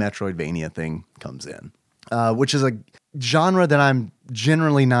where that Metroidvania thing comes in, which is a genre that I'm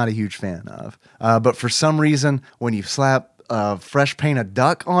generally not a huge fan of. But for some reason, when you slap fresh paint a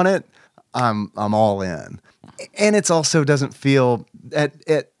duck on it, I'm all in. And it's also doesn't feel at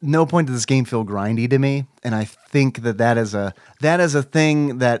no point does this game feel grindy to me. And I think that is a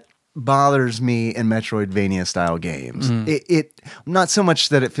thing that bothers me in Metroidvania style games. It not so much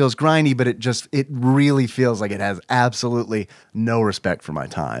that it feels grindy, but it really feels like it has absolutely no respect for my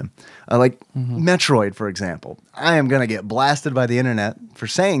time. Metroid, for example. I am gonna get blasted by the internet for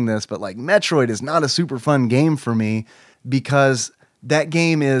saying this, but like Metroid is not a super fun game for me, because that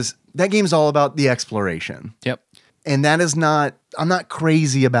game's all about the exploration. Yep. And I'm not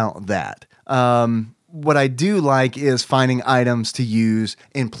crazy about that. What I do like is finding items to use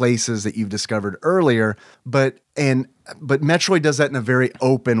in places that you've discovered earlier, but Metroid does that in a very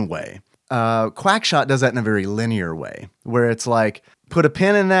open way. QuackShot does that in a very linear way, where it's like, put a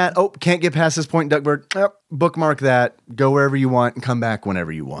pin in that. Oh, can't get past this point in Duckburg. Oh, bookmark that. Go wherever you want and come back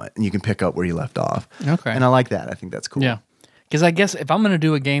whenever you want, and you can pick up where you left off. Okay. And I like that. I think that's cool. Yeah. Because I guess if I'm going to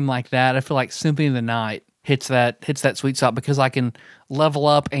do a game like that, I feel like Symphony of the Night hits that sweet spot, because I can level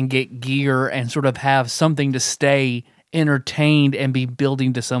up and get gear and sort of have something to stay entertained and be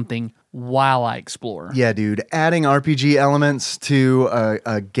building to something while I explore. Yeah, dude. Adding RPG elements to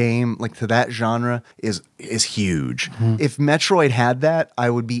a game, like to that genre, is huge. If Metroid had that, I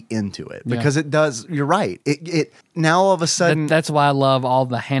would be into it, because it does. You're right. It now all of a sudden. That's why I love all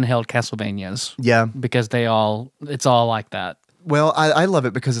the handheld Castlevanias. Yeah, because it's all like that. Well, I love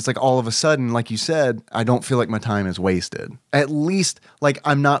it because it's like all of a sudden, like you said, I don't feel like my time is wasted. At least, like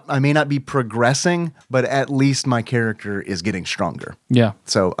I may not be progressing, but at least my character is getting stronger. Yeah.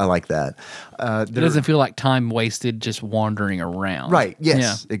 So I like that. It doesn't feel like time wasted just wandering around. Right.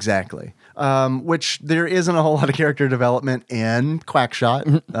 Yes, exactly. which there isn't a whole lot of character development in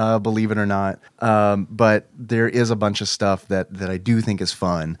QuackShot, believe it or not. But there is a bunch of stuff that I do think is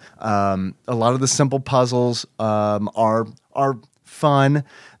fun. A lot of the simple puzzles are fun.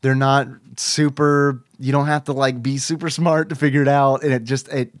 They're not super. You don't have to like be super smart to figure it out, and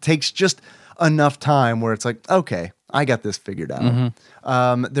it takes just enough time where it's like, okay, I got this figured out.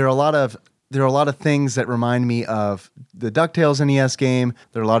 There are a lot of things that remind me of the DuckTales NES game.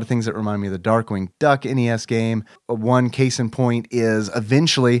 There are a lot of things that remind me of the Darkwing Duck NES game. One case in point is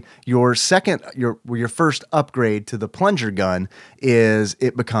eventually your first upgrade to the plunger gun is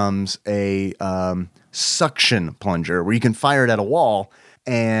it becomes a suction plunger where you can fire it at a wall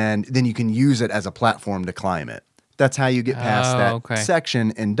and then you can use it as a platform to climb it. That's how you get past that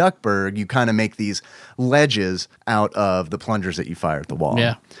section in Duckburg. You kind of make these ledges out of the plungers that you fire at the wall.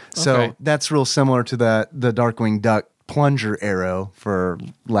 Yeah. So that's real similar to the Darkwing Duck plunger arrow, for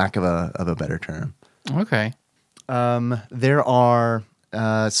lack of a better term. Okay. There are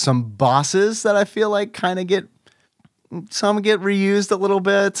some bosses that I feel like kind of get reused a little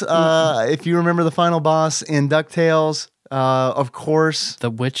bit. If you remember the final boss in DuckTales, of course. The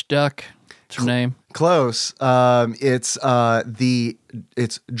witch duck. What's her name? Close. It's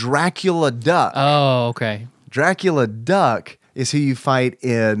Dracula Duck. Oh, okay. Dracula Duck is who you fight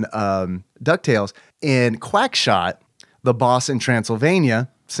in DuckTales. In QuackShot, the boss in Transylvania,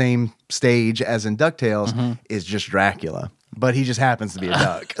 same stage as in DuckTales, is just Dracula. But he just happens to be a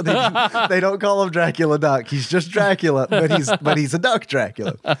duck. They don't call him Dracula Duck. He's just Dracula, but he's a duck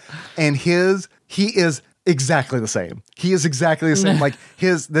Dracula. And he is exactly the same. He is exactly the same. Like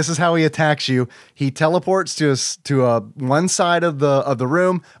this is how he attacks you. He teleports to one side of the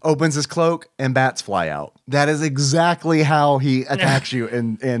room, opens his cloak, and bats fly out. That is exactly how he attacks you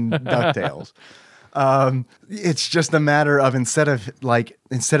in DuckTales. It's just a matter of instead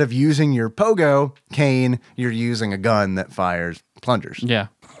of using your pogo cane, you're using a gun that fires plungers. Yeah.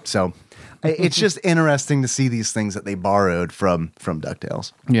 So it's just interesting to see these things that they borrowed from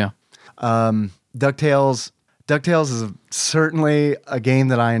DuckTales. Yeah. DuckTales is certainly a game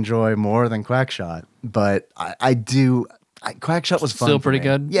that I enjoy more than QuackShot, but QuackShot was fun. Still pretty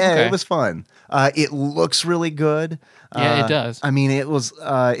good? Yeah, Okay. It was fun. It looks really good. Yeah, it does. I mean,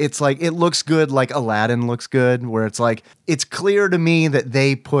 it's like, it looks good like Aladdin looks good, where it's like, it's clear to me that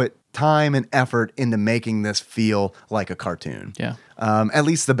they put time and effort into making this feel like a cartoon. Yeah. At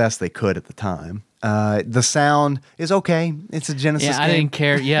least the best they could at the time. The sound is okay. It's a Genesis game. I didn't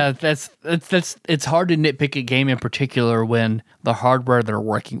care. Yeah, that's it's hard to nitpick a game in particular when the hardware they're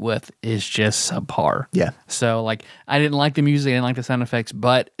working with is just subpar. Yeah. So like I didn't like the music, I didn't like the sound effects,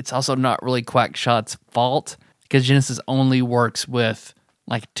 but it's also not really QuackShot's fault because Genesis only works with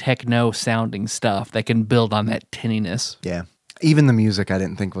like techno sounding stuff that can build on that tinniness. Yeah. Even the music I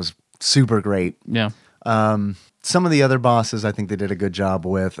didn't think was super great. Yeah. Some of the other bosses I think they did a good job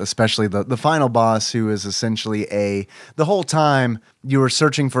with, especially the final boss, who is essentially the whole time you were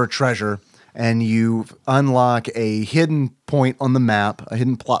searching for a treasure and you unlock a hidden point on the map, a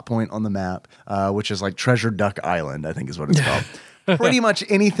hidden plot point on the map, which is like Treasure Duck Island, I think is what it's called. Pretty much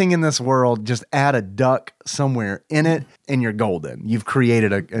anything in this world, just add a duck somewhere in it and you're golden. You've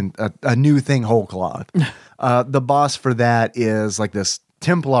created a new thing whole cloth. The boss for that is like this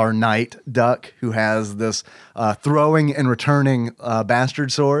Templar Knight duck who has this throwing and returning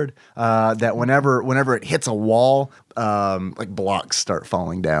bastard sword that whenever it hits a wall, like blocks start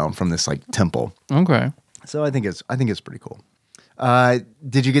falling down from this like temple. Okay. So I think it's pretty cool.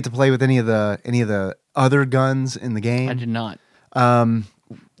 Did you get to play with any of the other guns in the game? I did not.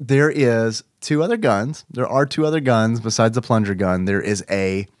 There is two other guns. There are two other guns besides the plunger gun. There is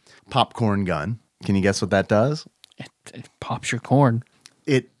a popcorn gun. Can you guess what that does? It pops your corn.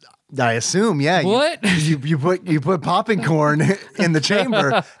 I assume, yeah. What? You put popping corn in the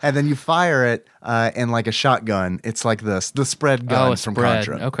chamber and then you fire it in like a shotgun. It's like the spread gun from spread.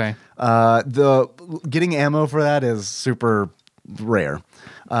 Contra. Okay. The getting ammo for that is super rare.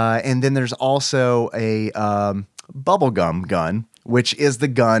 And then there's also a bubblegum gun, which is the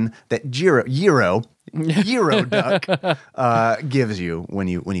gun that Gyro Duck gives you when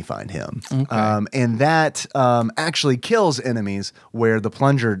you find him. Okay. And that actually kills enemies where the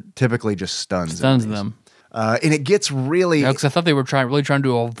plunger typically just stuns enemies. them. And it gets really... Because I thought they were really trying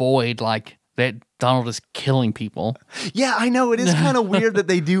to avoid like that Donald is killing people. Yeah, I know. It is kind of weird that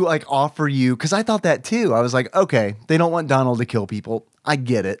they do like offer you, because I thought that too. I was like, okay, they don't want Donald to kill people. I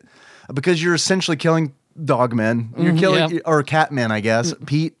get it. Because you're essentially killing dogmen. You're killing, or catmen, I guess.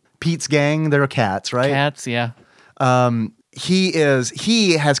 Pete's gang, they're cats, right? Cats, yeah. he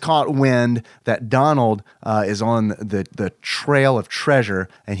has caught wind that Donald is on the trail of treasure,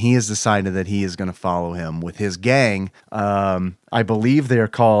 and he has decided that he is going to follow him with his gang. I believe they're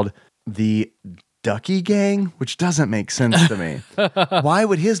called the Ducky Gang, which doesn't make sense to me. Why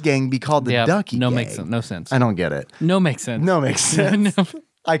would his gang be called the Ducky Gang? Makes no sense. I don't get it. No makes sense. No makes sense.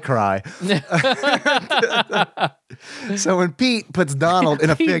 I cry. So when Pete puts Donald in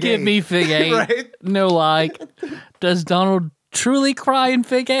a fig Give eight, me fig eight. right? No like. Does Donald truly cry in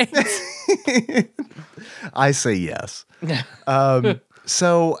fig eights? I say yes.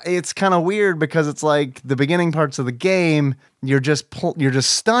 So it's kind of weird because it's like the beginning parts of the game, you're just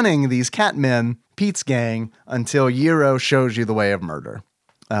stunning these catmen, Pete's gang, until Euro shows you the way of murder.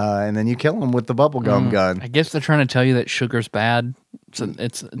 And then you kill him with the bubblegum gun. I guess they're trying to tell you that sugar's bad.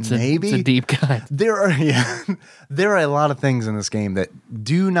 It's Maybe. a deep cut. There are a lot of things in this game that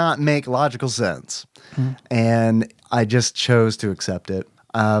do not make logical sense. And I just chose to accept it.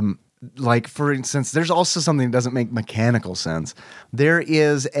 Like, for instance, there's also something that doesn't make mechanical sense.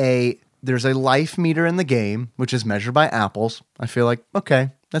 There's a life meter in the game, which is measured by apples. I feel like, okay,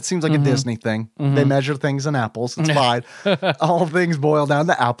 that seems like a Disney thing. They measure things in apples. It's fine. All things boil down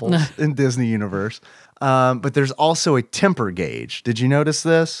to apples in Disney universe. But there's also a temper gauge. Did you notice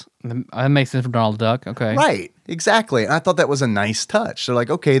this? That makes sense for Donald Duck. Okay. Right, exactly. And I thought that was a nice touch. So like,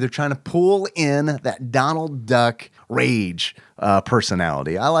 okay, they're trying to pull in that Donald Duck rage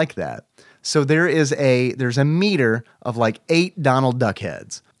personality. I like that. So there's a meter of like 8 Donald Duck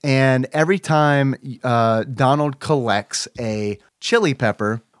heads. And every time Donald collects a chili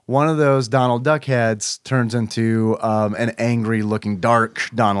pepper, one of those Donald Duck heads turns into an angry looking dark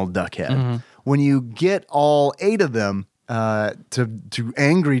Donald Duck head. When you get all 8 of them to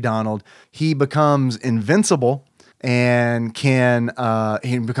angry Donald, he becomes invincible and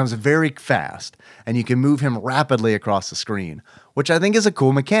he becomes very fast, and you can move him rapidly across the screen, which I think is a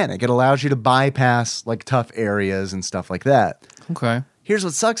cool mechanic. It allows you to bypass like tough areas and stuff like that. Okay. Here's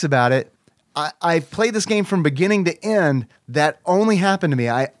what sucks about it. I played this game from beginning to end. That only happened to me.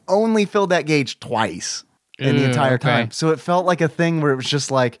 I only filled that gauge twice in the entire time. So it felt like a thing where it was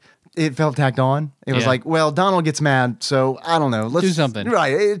just like, it felt tacked on. It was like, well, Donald gets mad, so I don't know. Let's do something.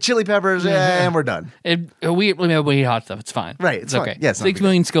 Right. Chili peppers, and we're done. We eat hot stuff. It's fine. Right. It's okay. Fine. Yeah, 6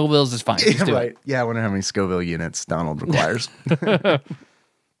 million Scovilles is fine. Just do right. it. Yeah, I wonder how many Scoville units Donald requires.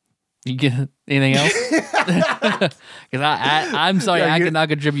 You get anything else? Because I'm sorry, I cannot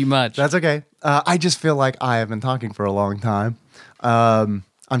contribute much. That's okay. I just feel like I have been talking for a long time. I'm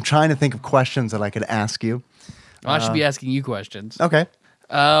trying to think of questions that I could ask you. I should be asking you questions. Okay.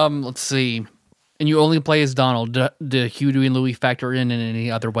 Let's see. And you only play as Donald. Do Huey, Dewey, and Louie factor in any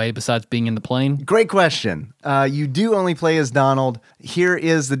other way besides being in the plane? Great question. You do only play as Donald. Here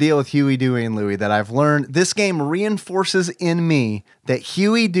is the deal with Huey, Dewey, and Louie that I've learned. This game reinforces in me that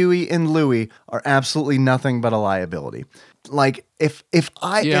Huey, Dewey, and Louie are absolutely nothing but a liability. Like, if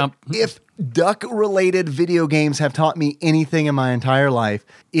duck-related video games have taught me anything in my entire life,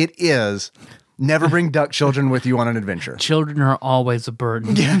 it is... never bring duck children with you on an adventure. Children are always a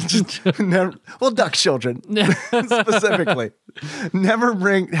burden. Yeah, never. Well, duck children specifically. Never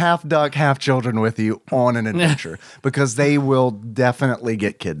bring half duck, half children with you on an adventure because they will definitely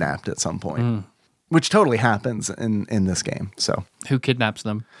get kidnapped at some point, which totally happens in this game. So, who kidnaps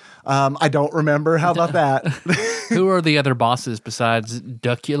them? I don't remember. How about that? Who are the other bosses besides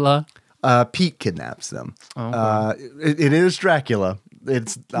Duckula? Pete kidnaps them. Okay. It is Dracula.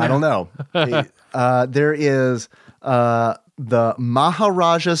 I don't know. There is the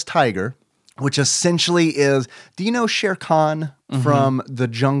Maharaja's tiger, which essentially is, do you know Shere Khan from the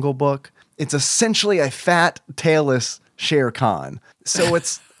Jungle Book? It's essentially a fat, tailless Shere Khan. So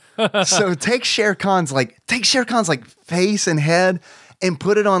take Shere Khan's face and head and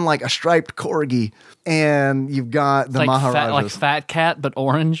put it on like a striped corgi, and you've got the like Maharajas. Like Fat Cat, but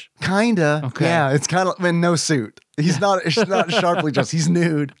orange? Kinda. Okay. Yeah, it's kind of in no suit. He's not sharply dressed. He's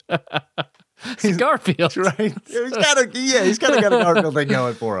nude. He's Garfield. Right. He's kind of got a Garfield thing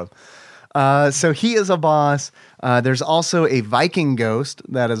going for him. So he is a boss. There's also a Viking ghost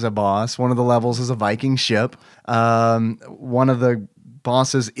that is a boss. One of the levels is a Viking ship. One of the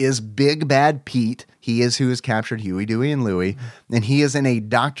bosses is Big Bad Pete. He is who has captured Huey, Dewey, and Louie. And he is in a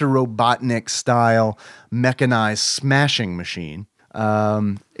Dr. Robotnik style mechanized smashing machine.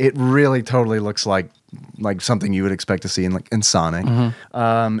 It really totally looks like something you would expect to see in Sonic.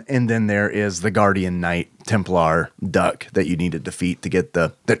 And then there is the Guardian Knight Templar duck that you need to defeat to get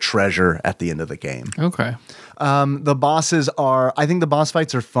the treasure at the end of the game. Okay. The bosses I think the boss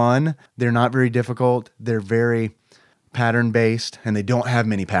fights are fun. They're not very difficult. They're very pattern based, and they don't have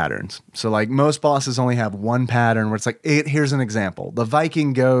many patterns. So like most bosses only have one pattern where it's like, here's an example. The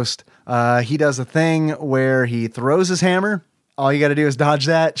Viking Ghost, he does a thing where he throws his hammer. All you got to do is dodge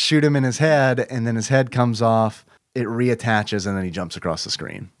that, shoot him in his head, and then his head comes off. It reattaches, and then he jumps across the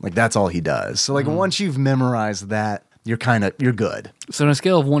screen. Like that's all he does. So like once you've memorized that, you're good. So on a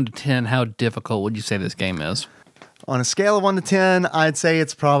scale of 1 to 10, how difficult would you say this game is? On a scale of 1 to 10, I'd say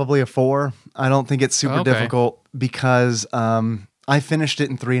it's probably a 4. I don't think it's super difficult because I finished it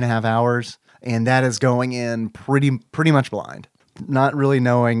in 3.5 hours, and that is going in pretty much blind, not really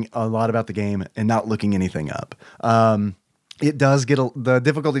knowing a lot about the game and not looking anything up. It does the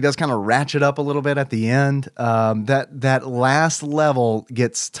difficulty does kind of ratchet up a little bit at the end. That last level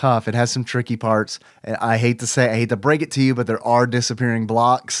gets tough. It has some tricky parts. I hate to break it to you, but there are disappearing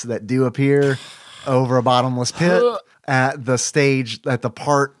blocks that do appear over a bottomless pit at the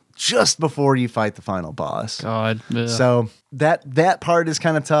part just before you fight the final boss. God. Ugh. So that part is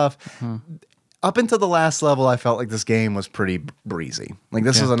kind of tough. Up until the last level, I felt like this game was pretty breezy. Like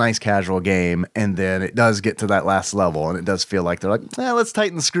this was a nice casual game, and then it does get to that last level, and it does feel like they're like, let's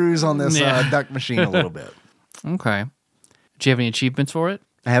tighten the screws on this duck machine a little bit. Okay. Do you have any achievements for it?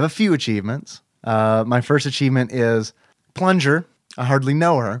 I have a few achievements. My first achievement is Plunger. I hardly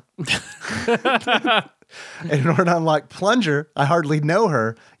know her. And in order to unlock Plunger, I hardly know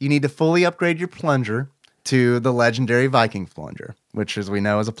her. You need to fully upgrade your Plunger to the legendary Viking Plunger, which, as we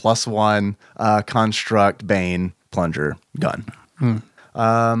know, is a +1 construct Bane Plunger gun.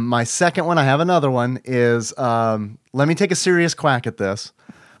 My second one, I have another one, is let me take a serious quack at this.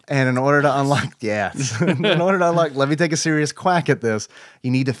 And in order to unlock, let me take a serious quack at this, you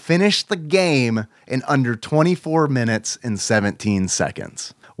need to finish the game in under 24 minutes and 17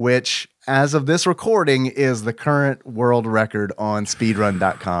 seconds, which, as of this recording, is the current world record on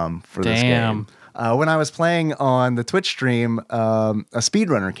speedrun.com for this game. When I was playing on the Twitch stream, a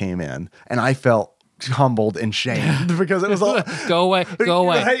speedrunner came in, and I felt humbled and shamed because it was all go away.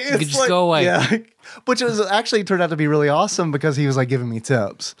 Right? You can just go away. Yeah, which was actually turned out to be really awesome because he was like giving me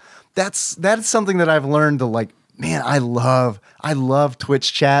tips. That's something that I've learned to like. Man, I love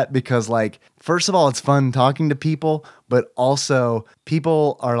Twitch chat because like first of all, it's fun talking to people, but also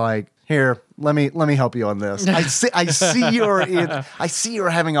people are like, here, let me help you on this. I see you're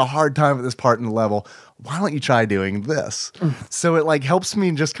having a hard time at this part in the level. Why don't you try doing this? So it like helps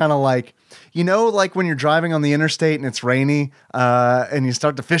me just kind of like, like when you're driving on the interstate and it's rainy and you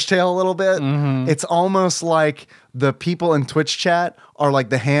start to fishtail a little bit. It's almost like the people in Twitch chat are like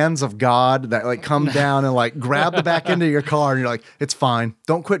the hands of God that like come down and like grab the back end of your car, and you're like, it's fine.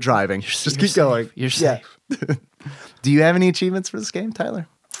 Don't quit driving. Just keep going. You're safe. Do you have any achievements for this game, Tyler?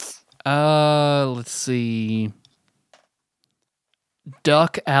 Let's see.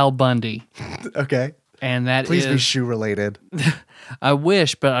 Duck Al Bundy. Okay. And that Please be shoe related. I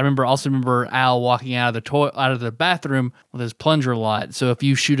wish, but I also remember Al walking out of the bathroom with his plunger lot. So if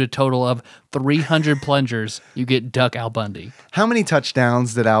you shoot a total of 300 plungers, you get Duck Al Bundy. How many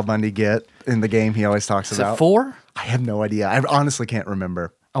touchdowns did Al Bundy get in the game he always talks about? Is it 4? I have no idea. I honestly can't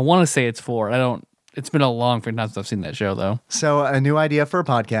remember. I want to say it's 4. It's been a long time since I've seen that show, though. So a new idea for a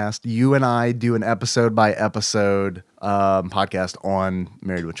podcast. You and I do an episode by episode podcast on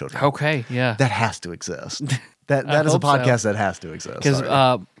Married with Children. Okay, yeah. That has to exist. That is a podcast that has to exist. Because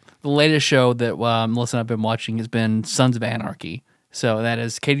the latest show that Melissa and I've been watching has been Sons of Anarchy. So that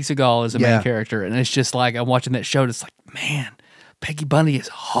is Katie Seagal as a main character. And it's just like, I'm watching that show, and it's like, man, Peggy Bundy is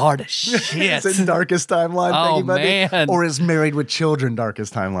hard as shit. Is it Darkest Timeline, Peggy Bundy? Man. Or is Married with Children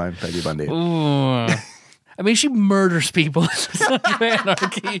Darkest Timeline, Peggy Bundy? Ooh. I mean, she murders people in Sons of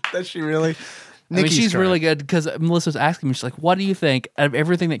Anarchy. Does she really? She's really good because Melissa was asking me, she's like, what do you think, out of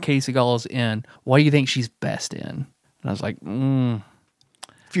everything that Katie Seagal is in, what do you think she's best in? And I was like,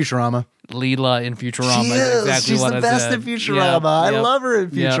 Futurama. Leela in Futurama. She is is. exactly She's what the I best said. in Futurama. I love her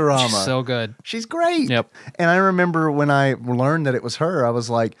in Futurama. Yep. She's so good. She's great. Yep. And I remember when I learned that it was her, I was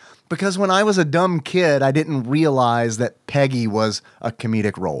like, because when I was a dumb kid, I didn't realize that Peggy was a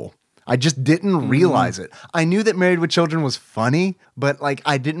comedic role. I just didn't realize it. I knew that Married with Children was funny, but like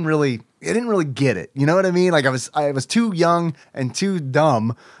I didn't really get it. You know what I mean? Like I was too young and too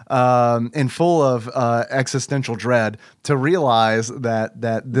dumb and full of existential dread to realize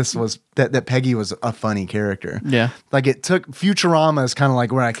that Peggy was a funny character. Yeah. Like it took Futurama is kind of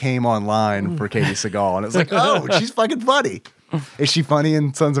like where I came online for Katie Seagal, and it's like, oh, she's fucking funny. Is she funny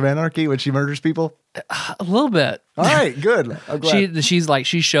in Sons of Anarchy when she murders people? A little bit. All right, good. I'm glad.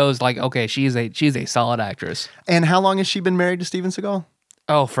 She shows like, okay, she's a solid actress. And how long has she been married to Steven Seagal?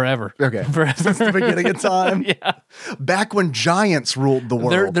 Oh, forever. Okay. Forever. Since the beginning of time. Yeah. Back when giants ruled the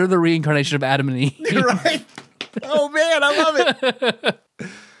world. They're the reincarnation of Adam and Eve. Right. Oh man, I love it.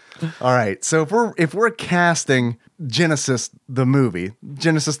 All right, so if we're casting Genesis the movie,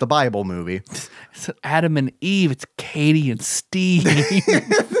 Genesis the Bible movie. It's Adam and Eve. It's Katie and Steve.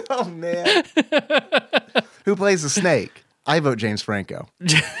 Oh man. Who plays the snake? I vote James Franco.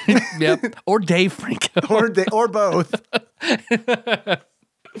 Yep. Or Dave Franco. Or both.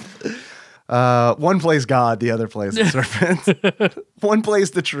 One plays God, the other plays the serpent. One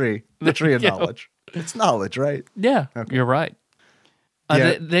plays the tree of knowledge. It's knowledge, right? Yeah, you're right.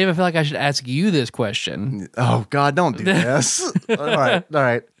 Yeah. Dave, I feel like I should ask you this question. Oh God, don't do this. All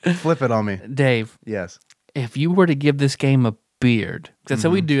right. Flip it on me. Dave, Yes. if you were to give this game a beard, that's how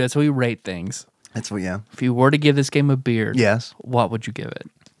we do, that's how we rate things. That's what, yeah. If you were to give this game a beard, Yes. what would you give it?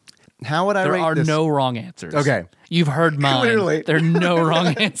 How would I There rate are this? no wrong answers. Okay. You've heard mine. Clearly. There are no wrong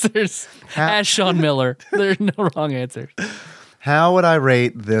answers. Ask Sean Miller. There are no wrong answers. How would I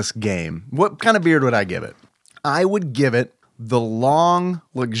rate this game? What kind of beard would I give it? I would give it the long,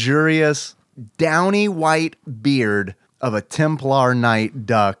 luxurious, downy white beard of a Templar Knight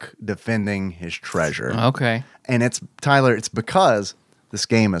duck defending his treasure. Okay. And it's, Tyler, it's because this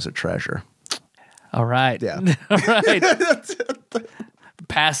game is a treasure. All right. Yeah. All right.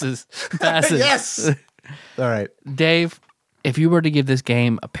 Passes. Yes. All right. Dave, if you were to give this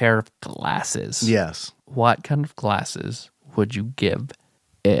game a pair of glasses, Yes. what kind of glasses would you give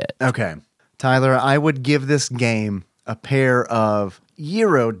it? Okay. Tyler, I would give this game a pair of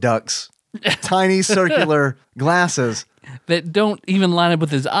Euro ducks, tiny circular glasses. That don't even line up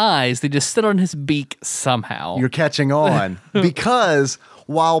with his eyes. They just sit on his beak somehow. You're catching on. Because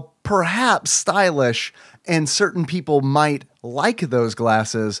while perhaps stylish and certain people might like those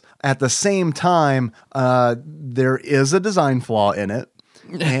glasses, at the same time, there is a design flaw in it.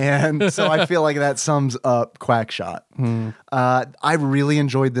 And so I feel like that sums up QuackShot. I really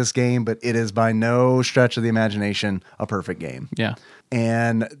enjoyed this game, but it is by no stretch of the imagination a perfect game. Yeah.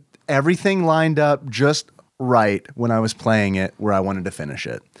 And everything lined up just right when I was playing it where I wanted to finish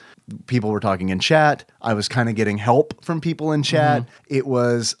it. People were talking in chat. I was kind of getting help from people in chat. It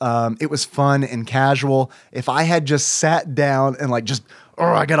was fun and casual. If I had just sat down and like just,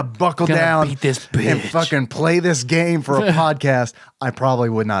 I gotta buckle down beat this bitch and fucking play this game for a podcast, I probably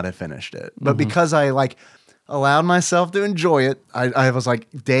would not have finished it. But because I like allowed myself to enjoy it, I was like,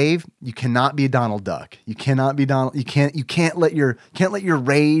 Dave, you cannot be Donald Duck. You cannot be Donald. You can't let your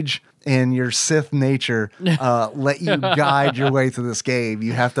rage and your Sith nature let you guide your way through this game.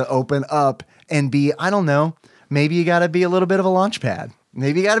 You have to open up and be, I don't know, maybe you got to be a little bit of a launch pad.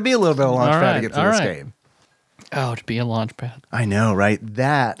 Maybe you got to be a little bit of a launch pad to get through this game. Oh, to be a launch pad. I know, right?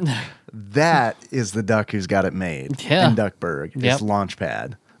 That is the duck who's got it made Yeah. in Duckburg. Yep. It's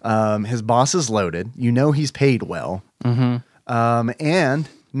Launchpad. His boss is loaded. You know he's paid well. And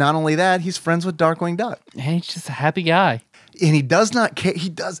not only that, he's friends with Darkwing Duck. Hey, he's just a happy guy. And he does not care.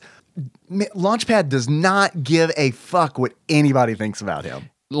 Launchpad does not give a fuck what anybody thinks about him.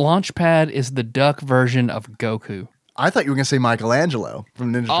 Launchpad is the duck version of Goku. I thought you were going to say Michelangelo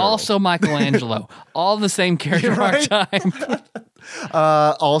from Ninja Turtles. Also Michelangelo. All the same character Right? archetype.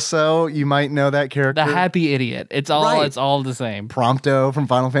 Also, you might know that character. The happy idiot. It's all Right. the same. Prompto from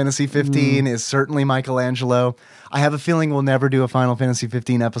Final Fantasy 15 is certainly Michelangelo. I have a feeling we'll never do a Final Fantasy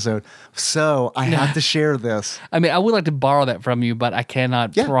 15 episode, so I have to share this. I mean, I would like to borrow that from you, but I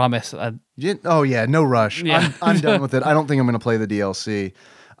cannot Yeah. promise. Oh yeah, no rush. Yeah. I'm done with it. I don't think I'm going to play the DLC.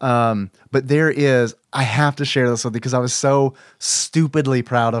 But I have to share this with you because I was so stupidly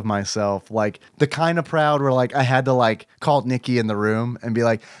proud of myself. Like the kind of proud where like I had to like call Nikki in the room and be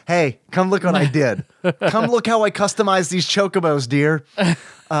like, hey, come look what I did. Come look how I customized these chocobos, dear.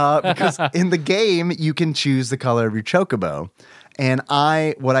 Because in the game, you can choose the color of your chocobo. And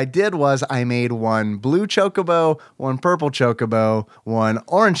what I did was I made one blue chocobo, one purple chocobo, one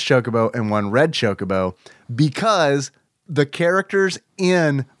orange chocobo, and one red chocobo because the characters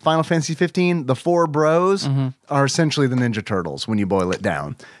in Final Fantasy 15, the four bros, are essentially the Ninja Turtles when you boil it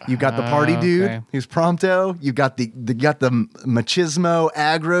down. You got the party dude, who's Prompto. You got the machismo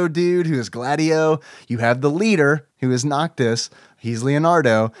aggro dude, who is Gladio. You have the leader, who is Noctis. He's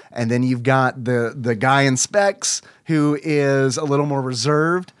Leonardo. And then you've got the guy in Specs, who is a little more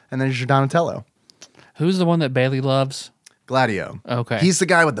reserved. And then there's your Donatello. Who's the one that Bailey loves? Gladio. Okay. He's the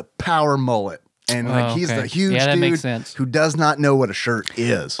guy with the power mullet. And he's the huge that dude makes sense. who does not know what a shirt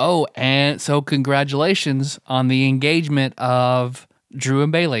is. Oh, and so congratulations on the engagement of Drew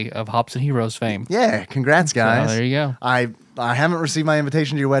and Bailey of Hops and Heroes fame. Yeah, congrats, guys. there you go. I haven't received my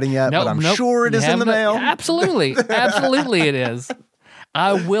invitation to your wedding yet, but I'm sure it is in the mail. Absolutely. Absolutely it is.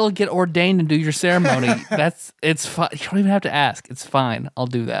 I will get ordained and do your ceremony. It's fine. You don't even have to ask. It's fine. I'll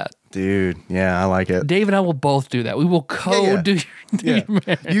do that. Dude, yeah, I like it. Dave and I will both do that. We will do Yeah.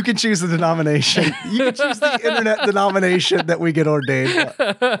 your You can choose the denomination. You can choose the internet denomination that we get ordained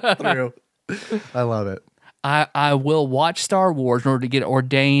through. I love it. I will watch Star Wars in order to get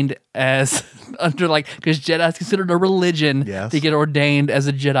ordained as under because Jedi is considered a religion Yes. to get ordained as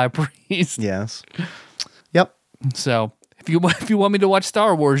a Jedi priest. Yes. Yep. So if you want me to watch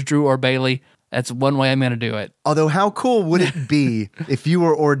Star Wars, Drew or Bailey, that's one way I'm going to do it. Although, how cool would it be if you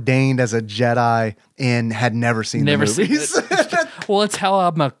were ordained as a Jedi and had never seen the movies? Well, it's how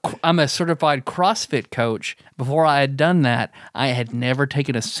I'm a certified CrossFit coach. Before I had done that, I had never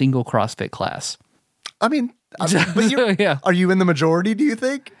taken a single CrossFit class. I mean, but Yeah. Are you in the majority, do you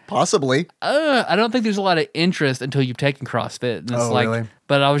think? Possibly. I don't think there's a lot of interest until you've taken CrossFit. And it's Really?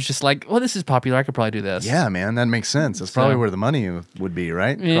 But I was just like, well, this is popular. I could probably do this. Yeah, man, that makes sense. That's probably where the money would be,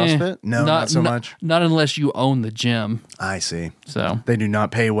 right? CrossFit? No, not so much. Not unless you own the gym. I see. So They do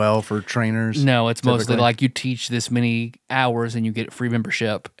not pay well for trainers? no, it's mostly typically? like you teach this many hours and you get free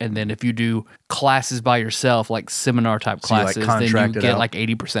membership. And then if you do classes by yourself, like seminar type So you, like, classes, then you contract it get out? like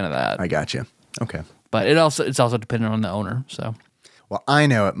 80% of that. I got you. Okay. But it's also dependent on the owner. So Well, I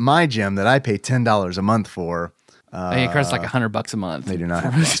know at my gym that I pay $10 a month for, it costs like $100 a month. they do not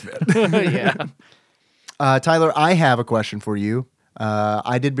have CrossFit. Yeah. Tyler, I have a question for you.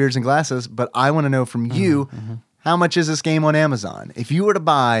 I did Beards and Glasses, but I want to know from you, how much is this game on Amazon? If you were to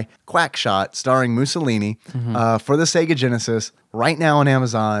buy QuackShot starring Mussolini for the Sega Genesis right now on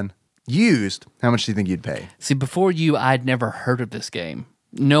Amazon, used, how much do you think you'd pay? See, before you, I'd never heard of this game.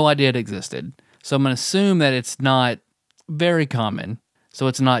 No idea it existed. So I'm going to assume that it's not very common. So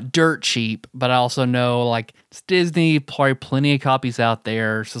it's not dirt cheap, but I also know it's Disney, probably plenty of copies out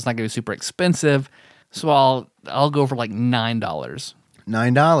there, so it's not going to be super expensive. So I'll go for $9.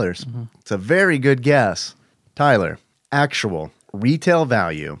 $9. dollars It's a very good guess. Tyler, actual retail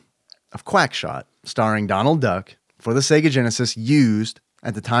value of QuackShot starring Donald Duck for the Sega Genesis used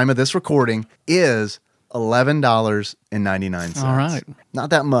at the time of this recording is $11.99. All right. Not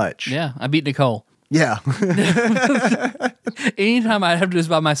that much. Yeah, I beat Nicole. Yeah. Anytime I have to do this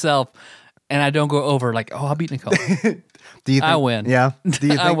by myself and I don't go over, I'll beat Nicole. Do you think, I win. Yeah. Do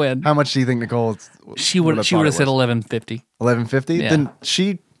you think, I win. How much do you think Nicole She would have said $11.50. $11.50? Yeah.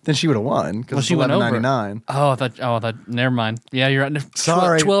 Then she would have won because Well, it's she went over. $11.99. Oh, I thought. Never mind. Yeah, you're right.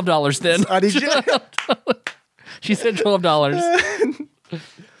 Sorry. $12 then. I need you. She said $12.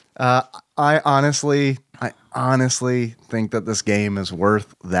 I honestly think that this game is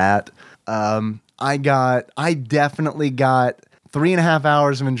worth that. I definitely got 3.5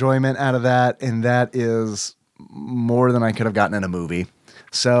 hours of enjoyment out of that, and that is more than I could have gotten in a movie.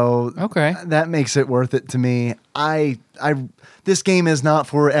 So Okay. that makes it worth it to me. This game is not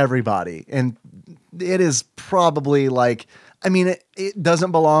for everybody, and it is probably it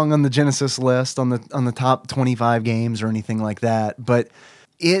doesn't belong on the Genesis list on the top 25 games or anything like that, but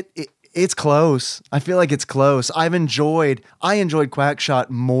it's close. I feel like it's close. I enjoyed QuackShot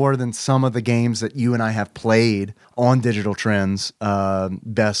more than some of the games that you and I have played on Digital Trends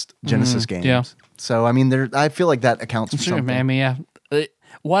best Genesis games. yeah. So I feel like that accounts for Sure, something. man. Yeah.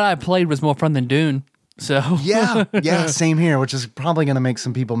 What I played was more fun than Dune. So Yeah, same here, which is probably going to make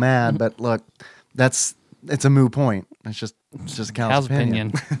some people mad. But look, it's a moot point. It's just a Cal's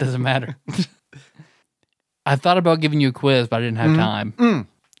opinion. Doesn't matter. I thought about giving you a quiz, but I didn't have time.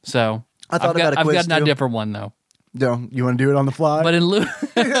 So I thought about a quiz, I've got too. a different one though. No, you want to do it on the fly? But in lieu,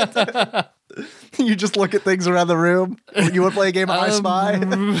 You just look at things around the room. You want to play a game of I Spy?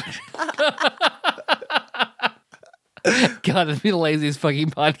 God, it'd be the laziest fucking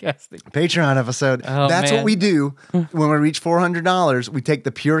podcasting. Patreon episode. Oh, That's man. what we do when we reach $400. We take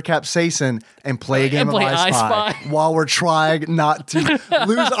the pure capsaicin and play a game of play I I Spy Spy. while we're trying not to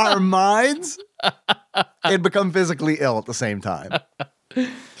lose our minds and become physically ill at the same time.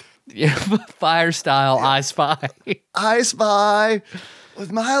 Yeah, fire style I Spy I Spy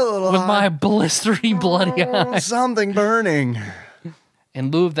with my little with eye. my blistering bloody eye. Something burning. In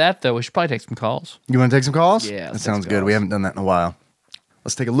lieu of that, though, we should probably take some calls. You want to take some calls? Yeah, That let's sounds take good. calls. We haven't done that in a while.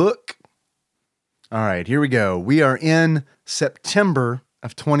 Let's take a look. All right, here we go. We are in September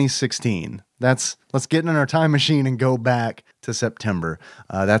of 2016. Let's get in our time machine and go back to September.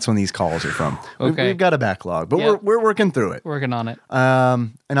 That's when these calls are from. Okay. We've got a backlog, but Yep. we're working through it. Working on it. And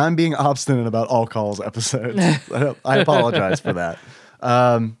I'm being obstinate about all calls episodes. I apologize for that.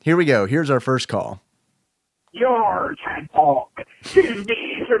 Here we go. Here's our first call. Your Tadpog. This is the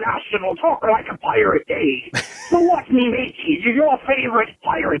International Talk Like a Pirate Day. So what me mateys is your favorite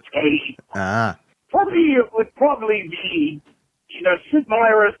pirate game? Ah, For me, it would probably be either Sid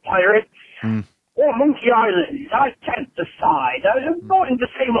Meier's Pirates or Monkey Island. I can't decide. I'm going to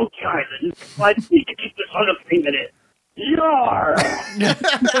say Monkey Let's need to keep this on a 3-minute. Yar!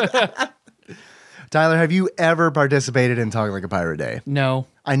 Tyler, have you ever participated in Talk Like a Pirate Day? No,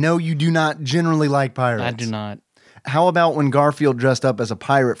 I know you do not generally like pirates. I do not. How about when Garfield dressed up as a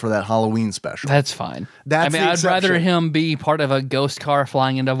pirate for that Halloween special? That's fine. That's I mean, the I'd rather exception. him be part of a ghost car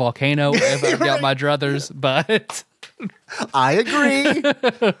flying into a volcano if I've got my druthers, but I agree.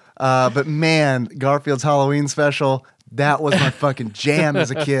 But man, Garfield's Halloween special, that was my fucking jam as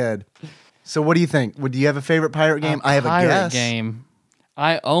a kid. So what do you think? Do you have a favorite pirate game? I have a pirate guess. game.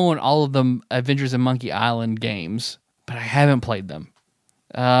 I own all of the Adventures in Monkey Island games, but I haven't played them.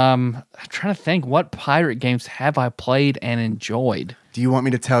 I'm trying to think, what pirate games have I played and enjoyed? Do you want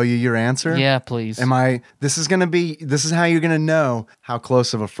me to tell you your answer? Yeah, please. This is how you're gonna know how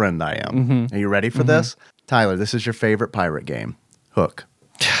close of a friend I am. Mm-hmm. Are you ready for this? Tyler, this is your favorite pirate game. Hook.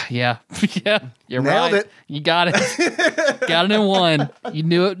 Yeah, yeah, you're Nailed right. it. You got it. Got it in one. You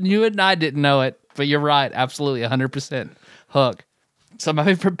knew it, and I didn't know it, but you're right. Absolutely, 100%. Hook. So my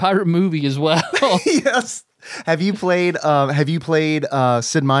favorite pirate movie as well. Yes. Have you played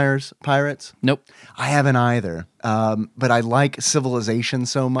Sid Meier's Pirates? Nope. I haven't either. But I like Civilization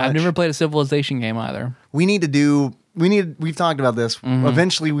so much. I've never played a Civilization game either. We've talked about this. Mm-hmm.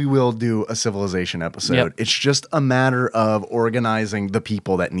 Eventually we will do a Civilization episode. Yep. It's just a matter of organizing the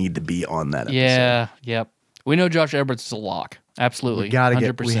people that need to be on that episode. Yeah, yep. We know Josh Edwards is a lock. Absolutely.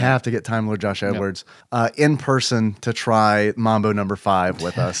 We have to get Time Lord Josh Edwards in person to try Mambo number 5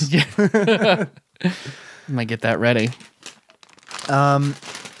 with us. I might get that ready.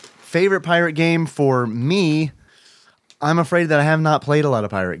 Favorite pirate game for me, I'm afraid that I have not played a lot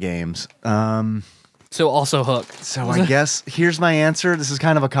of pirate games. So also Hook. So I guess here's my answer. This is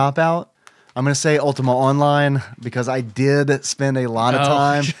kind of a cop-out. I'm going to say Ultima Online because I did spend a lot of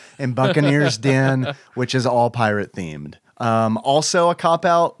time in Buccaneer's Den, which is all pirate themed. Also a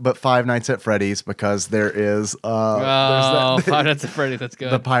cop-out, but Five Nights at Freddy's because there is Five Nights at Freddy's. That's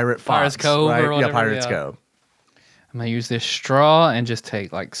good. the pirate Pirates fox, Cove right? or whatever. Yeah, Pirates yeah. Cove. I'm going to use this straw and just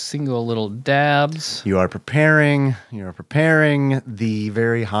take like single little dabs. You are preparing the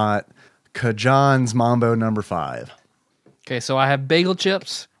very hot Kajan's Mambo number 5. Okay, so I have bagel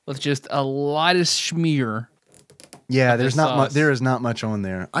chips with just a lightest smear. Yeah, this there's not much. sauce. There is not much on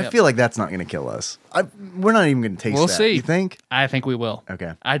there. I Yep. feel like that's not going to kill us. We're not even going to taste We'll that. see. You think? I think we will.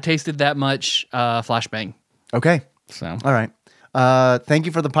 Okay. I tasted that much flashbang. Okay. So, All right. Thank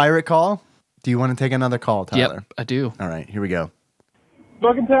you for the pirate call. Do you want to take another call, Tyler? yep, I do. All right. Here we go.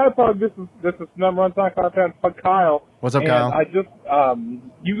 Fucking Tadpog, this is number one SoundCloud fan, Kyle. What's up, and Kyle? I just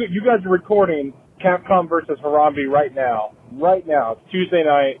you guys are recording Capcom versus Harambe right now. Right now, it's Tuesday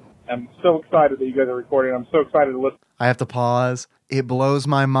night. I'm so excited that you guys are recording. I'm so excited to listen. I have to pause. It blows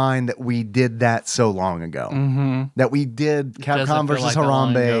my mind that we did that so long ago. Mm-hmm. That we did doesn't Capcom feel versus like that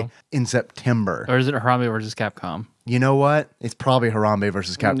long Harambe ago. in September. Or is it Harambe versus Capcom? You know what? It's probably Harambe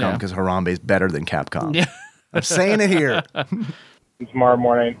versus Capcom Yeah. because Harambe is better than Capcom. Yeah. I'm saying it here. Tomorrow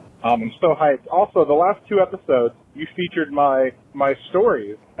morning. I'm so hyped. Also, the last 2 episodes, you featured my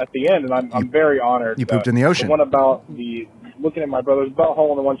stories at the end, and I'm very honored. You pooped in the ocean. The one about the looking at my brother's butthole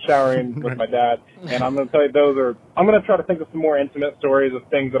and the one showering with my dad. And I'm going to tell you I'm going to try to think of some more intimate stories of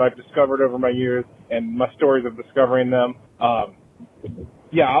things that I've discovered over my years and my stories of discovering them.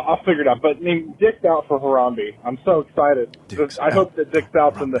 Yeah, I'll figure it out. But I mean, Dick's out for Harambe. I'm so excited. I hope that Dick's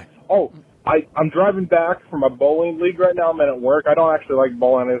out in the... Oh, I'm driving back from a bowling league right now. I'm at work. I don't actually like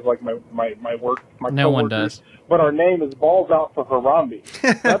bowling. It's like my work. My No one coworkers. does. But our name is Balls Out for Harambe.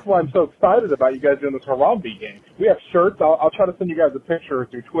 That's why I'm so excited about you guys doing this Harambe game. We have shirts. I'll try to send you guys a picture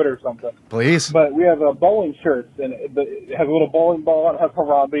through Twitter or something. Please. But we have bowling shirts, and it has a little bowling ball, and it has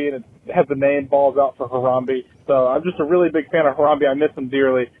Harambe, and it has the name Balls Out for Harambe. So I'm just a really big fan of Harambe. I miss him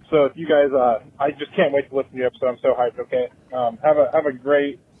dearly. So if you guys, I just can't wait to listen to the episode. I'm so hyped. Okay, have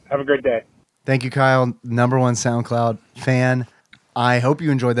a great day. Thank you, Kyle. Number one SoundCloud fan. I hope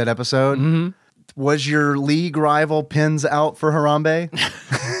you enjoyed that episode. Mm-hmm. Was your league rival pins out for Harambe?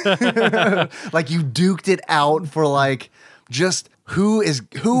 Like you duked it out for like just who is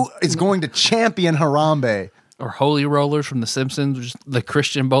going to champion Harambe? Or Holy Rollers from The Simpsons, which is the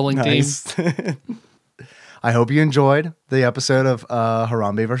Christian bowling team. I hope you enjoyed the episode of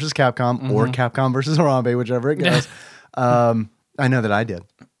Harambe versus Capcom or Capcom versus Harambe, whichever it goes. I know that I did.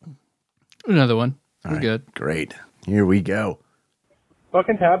 Another one. All We're right, good. Great. Here we go.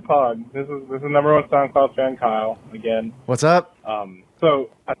 Fucking Tadpog. This is number one SoundCloud fan, Kyle, again. What's up? So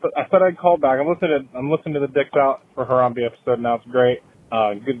I said I'd call back. I'm listening to the Dicks Out for Harambe episode now. It's great.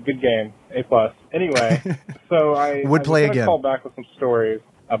 Good game. A+. Anyway, so I Would play was gonna again. call back with some stories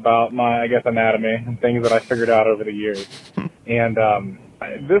about my, I guess, anatomy and things that I figured out over the years. And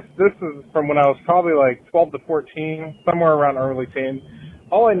This is from when I was probably like 12 to 14, somewhere around early teens.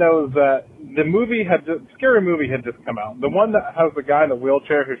 All I know is that Scary Movie had just come out. The one that has the guy in the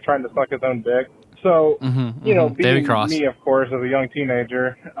wheelchair who's trying to suck his own dick. So, being David Cross. me, of course, as a young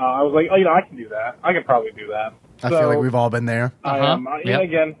teenager, I was like, I can do that. I can probably do that. I feel like we've all been there. And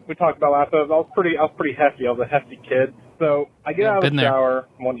again, we talked about last time. I was pretty hefty. I was a hefty kid. So I get out of the shower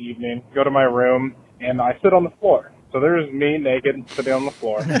one evening, go to my room, and I sit on the floor. So there's me naked sitting on the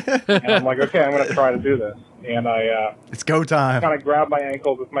floor, and I'm like, okay, I'm going to try to do this. And I it's go time. Kind of grab my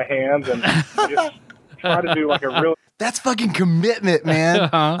ankles with my hands and just try to do like a real. That's fucking commitment, man.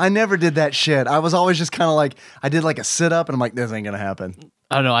 I never did that shit. I was always just kind of like, I did like a sit up, and I'm like, this ain't gonna happen.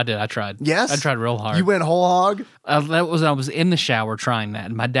 Oh no, I did. I tried. Yes, I tried real hard. You went whole hog. That was I was in the shower trying that,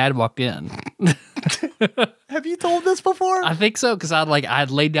 and my dad walked in. Have you told this before? I think so, because I'd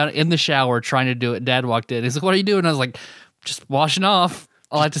laid down in the shower trying to do it. Dad walked in. He's like, "What are you doing?" And I was like, "Just washing off.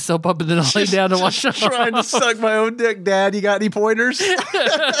 I'll have to soap up, and then I'll lay down to wash off." Trying to suck my own dick, Dad. You got any pointers?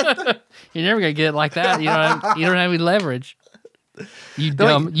 You're never gonna get it like that. You don't have any leverage. You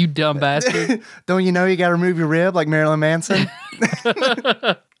dumb bastard. Don't you know you got to remove your rib like Marilyn Manson?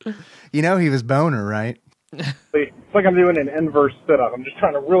 You know he was boner, right? It's like I'm doing an inverse sit-up. I'm just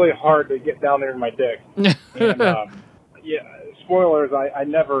trying really hard to get down there in my dick. And, spoilers, I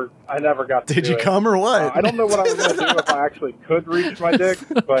never got to Did do you it. come or what? I don't know what I was going to do if I actually could reach my dick,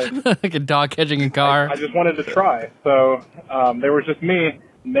 but... like a dog catching a car. I just wanted to try. So there was just me,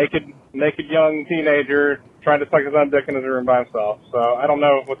 naked young teenager, trying to suck his own dick in his room by himself. So I don't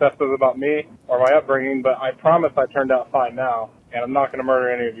know what that says about me or my upbringing, but I promise I turned out fine now, and I'm not going to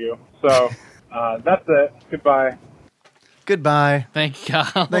murder any of you. So that's it. Goodbye. Goodbye. Thank you,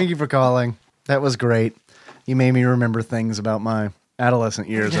 Kyle. Thank you for calling. That was great. You made me remember things about my adolescent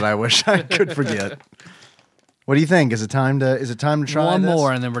years that I wish I could forget. What do you think? Is it time to try one this?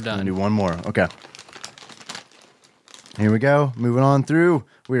 more and then we're done? Do one more. Okay. Here we go. Moving on through.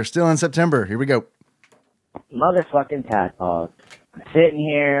 We are still in September. Here we go. Motherfucking tadpole. I'm sitting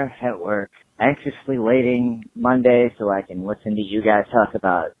here at work, anxiously waiting Monday so I can listen to you guys talk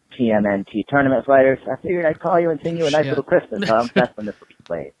about TMNT tournament fighters. I figured I'd call you and sing you a nice little Christmas song. That's when this will be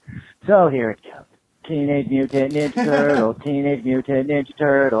played. So here it goes. Teenage Mutant Ninja Turtles, Teenage Mutant Ninja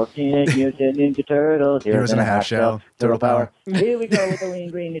Turtles, Teenage Mutant Ninja Turtles. Heroes in a Half Shell, Turtle Power. Here we go with the Lean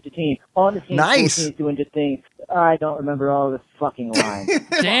Green Ninja Team. On the team, nice. Teams doing just things. I don't remember all the fucking lines.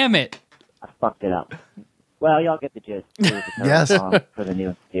 Damn it. I fucked it up. Well, y'all get the gist. It was a Yes. song for the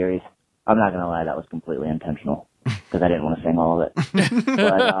new series. I'm not going to lie, that was completely intentional because I didn't want to sing all of it.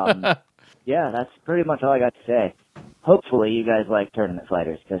 But, yeah, that's pretty much all I got to say. Hopefully you guys like tournament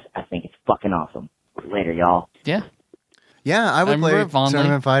fighters because I think it's fucking awesome. Later, y'all. Yeah. Yeah, I would play remember it fondly.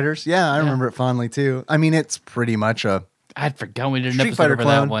 Tournament Fighters. Yeah, I remember it fondly too. I mean, it's pretty much a I'd forgotten we did an Street episode Fighter over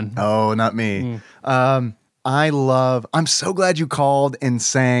clone. that one. Oh, not me. I'm so glad you called and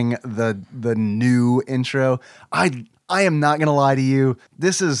sang the new intro. I am not gonna lie to you.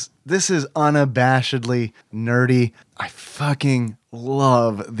 This is unabashedly nerdy. I fucking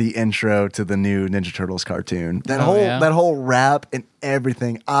love the intro to the new Ninja Turtles cartoon. That whole rap and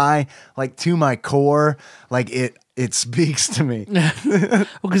everything. I like to my core. Like it speaks to me. Well,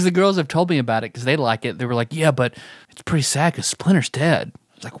 because the girls have told me about it because they like it. They were like, yeah, but it's pretty sad because Splinter's dead. I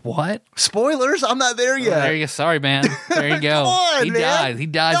was like, what? Spoilers? I'm not there yet. Oh, there you go. Sorry, man. There you go. Come on, he man. dies. He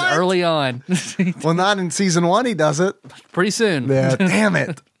dies What? early on. Well, not in season 1. He does it. Pretty soon. Yeah. Damn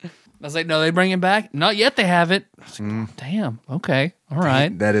it. I was like, no, they bring him back? Not yet they haven't. I was like, damn. Okay. All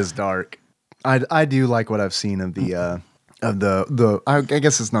right. That is dark. I do like what I've seen of the I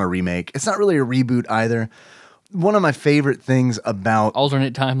guess it's not a remake. It's not really a reboot either. One of my favorite things about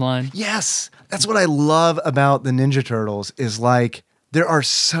Alternate timeline. Yes, that's what I love about the Ninja Turtles is like there are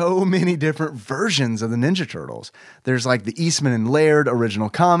so many different versions of the Ninja Turtles. There's like the Eastman and Laird original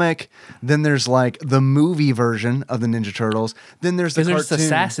comic. Then there's like the movie version of the Ninja Turtles. Then there's the Because cartoon.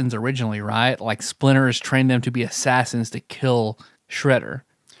 there's assassins originally, right? Like Splinter has trained them to be assassins to kill Shredder.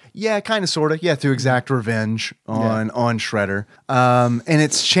 Yeah, kind of, sort of. Yeah, to exact revenge on Shredder. And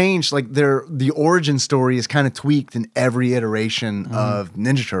it's changed. Like the origin story is kind of tweaked in every iteration of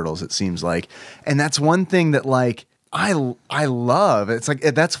Ninja Turtles, it seems like. And that's one thing that like I love. It's like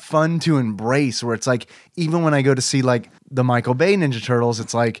that's fun to embrace. Where it's like even when I go to see like the Michael Bay Ninja Turtles,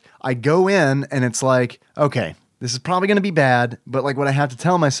 it's like I go in and it's like, okay, this is probably going to be bad, but like what I have to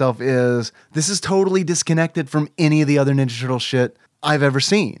tell myself is this is totally disconnected from any of the other Ninja Turtle shit I've ever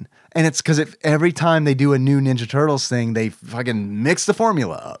seen. And it's because every time they do a new Ninja Turtles thing, they fucking mix the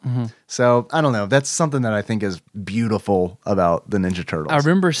formula up. So I don't know. That's something that I think is beautiful about the Ninja Turtles. I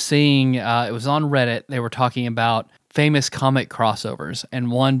remember seeing, it was on Reddit, they were talking about famous comic crossovers,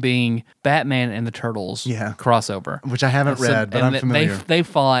 and one being Batman and the Turtles crossover. Which I haven't read, but I'm familiar. They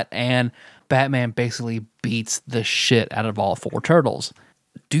fought, and Batman basically beats the shit out of all 4 turtles.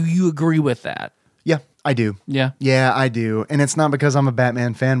 Do you agree with that? Yeah, I do. Yeah. Yeah, I do. And it's not because I'm a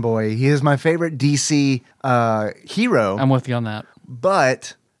Batman fanboy. He is my favorite DC hero. I'm with you on that.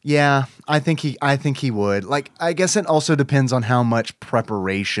 But yeah, I think he would. Like, I guess it also depends on how much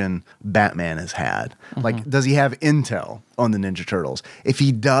preparation Batman has had. Like, does he have intel on the Ninja Turtles? If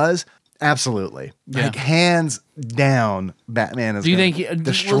he does, absolutely. Yeah. Like, hands down, Batman is. Do you think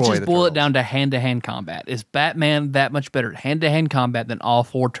destroy let's just the boil it Turtles. down to hand-to-hand combat? Is Batman that much better at hand-to-hand combat than all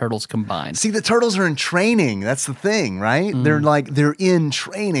 4 turtles combined? See, the Turtles are in training. That's the thing, right? They're in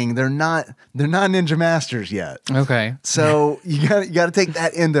training. They're not ninja masters yet. Okay. So you got to take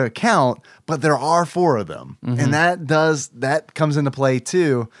that into account, but there are 4 of them. And that comes into play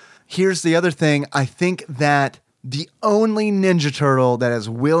too. Here's the other thing. I think that the only Ninja Turtle that is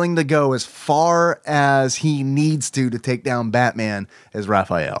willing to go as far as he needs to take down Batman is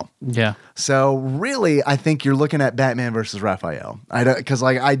Raphael. Yeah. So really, I think you're looking at Batman versus Raphael. Because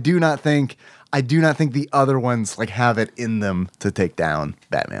I do not think the other ones like have it in them to take down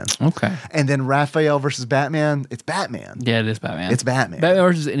Batman. Okay. And then Raphael versus Batman, it's Batman. Yeah, it is Batman. It's Batman. Batman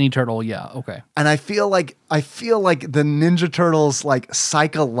versus any turtle, yeah, okay. And I feel like the Ninja Turtles like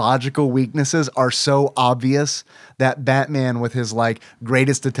psychological weaknesses are so obvious that Batman with his like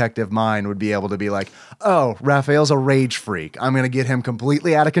greatest detective mind would be able to be like, oh, Raphael's a rage freak. I'm gonna get him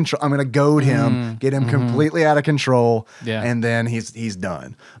completely out of control. I'm gonna goad him, get him completely out of control, and then he's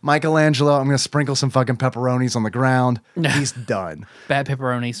done. Michelangelo, I'm gonna sprinkle some fucking pepperonis on the ground. He's done. Bad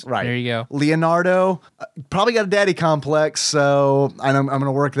pepperonis. Right. There you go. Leonardo, probably got a daddy complex, so I'm going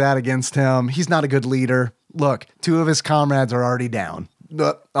to work that against him. He's not a good leader. Look, 2 of his comrades are already down.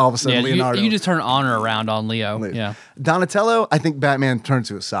 All of a sudden, Leonardo. You just turn honor around on Leo. Yeah. Donatello, I think Batman turns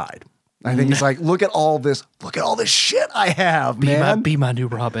to his side. I think he's like, look at all this shit I have, man. Be my new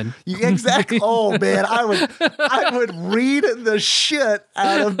Robin. Exactly. Oh man, I would read the shit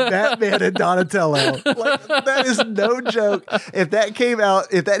out of Batman and Donatello. Like, that is no joke. If that came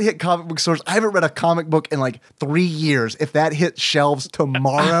out, if that hit comic book stores, I haven't read a comic book in like 3 years. If that hit shelves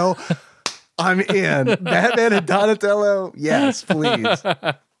tomorrow, I'm in. Batman and Donatello, yes, please.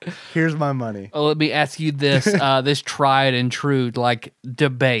 Here's my money. Well, let me ask you this: this tried and true like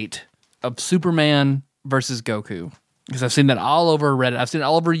debate of Superman versus Goku, because I've seen that all over Reddit. I've seen it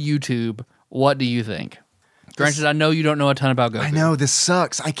all over YouTube. What do you think? Granted, I know you don't know a ton about Goku. I know, this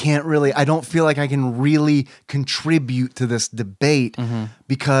sucks. I don't feel like I can really contribute to this debate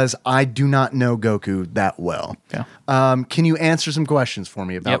because I do not know Goku that well. Yeah. Can you answer some questions for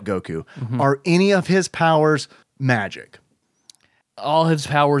me about Goku? Are any of his powers magic? All his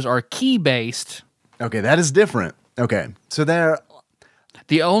powers are key-based. Okay, that is different. Okay, so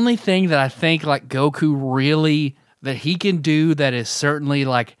the only thing that I think like Goku really that he can do that is certainly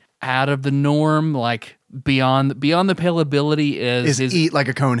like out of the norm, like beyond the pale ability is his eat like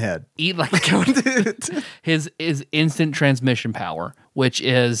a cone head. Eat like a cone. his instant transmission power, which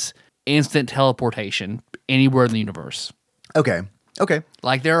is instant teleportation anywhere in the universe. Okay.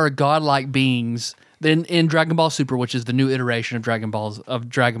 Like there are godlike beings in Dragon Ball Super, which is the new iteration of Dragon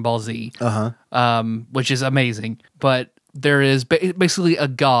Ball Z, which is amazing. But there is basically a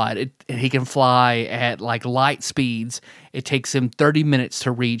god. He can fly at like light speeds. It takes him 30 minutes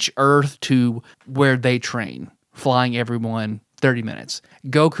to reach Earth to where they train, flying everyone 30 minutes.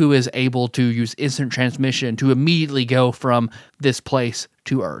 Goku is able to use instant transmission to immediately go from this place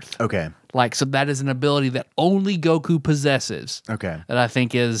to Earth. Okay. Like, so that is an ability that only Goku possesses. Okay. That I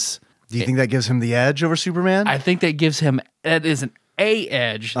think is... Do you think that gives him the edge over Superman? I think that gives him... That is an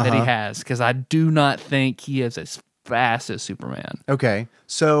edge that he has, because I do not think he is as fast as Superman. Okay.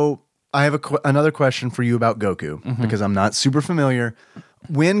 So I have another question for you about Goku, because I'm not super familiar.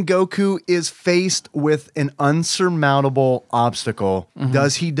 When Goku is faced with an unsurmountable obstacle,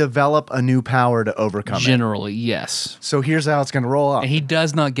 does he develop a new power to overcome it? Generally, yes. So here's how it's going to roll out. And he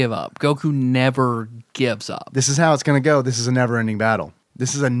does not give up. Goku never gives up. This is how it's going to go. This is a never-ending battle.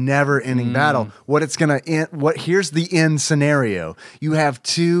 This is a never-ending battle. What it's going to end, here's the end scenario. You have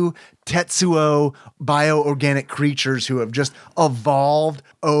 2 Tetsuo bioorganic creatures who have just evolved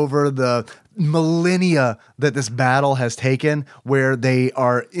over the millennia that this battle has taken, where they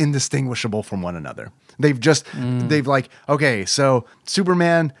are indistinguishable from one another. They've like, okay, so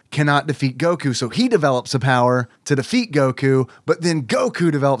Superman cannot defeat Goku, so he develops a power to defeat Goku, but then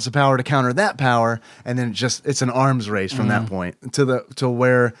Goku develops a power to counter that power, and then it's an arms race from that point to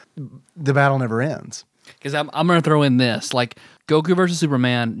where the battle never ends. Because I'm going to throw in this, like, Goku versus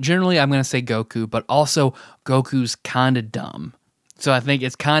Superman. Generally, I'm going to say Goku, but also Goku's kind of dumb. So I think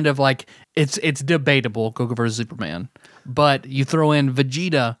it's kind of like it's debatable, Goku versus Superman. But you throw in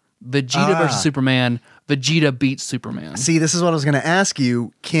Vegeta versus Superman. Vegeta beats Superman. See, this is what I was going to ask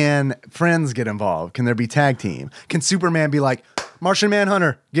you. Can friends get involved? Can there be tag team? Can Superman be like, Martian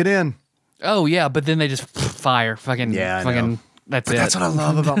Manhunter, get in? Oh yeah, but then they just fire fucking That's But it. that's what I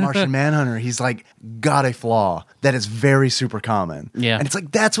love about Martian Manhunter. He's like got a flaw that is very super common. Yeah. And it's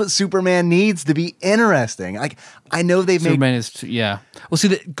like that's what Superman needs to be interesting. Like I know they've Superman made is Well, see,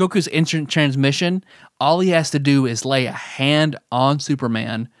 Goku's instant transmission. All he has to do is lay a hand on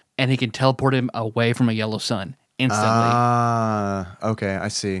Superman, and he can teleport him away from a yellow sun instantly. Okay, I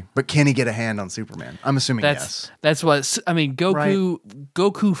see. But can he get a hand on Superman? I'm assuming yes. That's what I mean.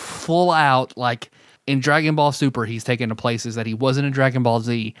 Goku full out like. In Dragon Ball Super, he's taken to places that he wasn't in Dragon Ball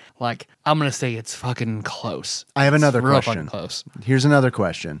Z. Like, I'm going to say it's fucking close. I have another real question. Fucking close. Here's another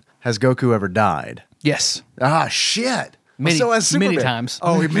question. Has Goku ever died? Yes. Ah, shit. So has Superman. Many times.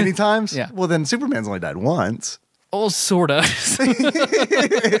 Oh, many times? Yeah. Well, then Superman's only died once. Oh, sort of.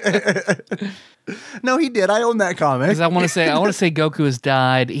 No, he did. I own that comic. Because I want to say Goku has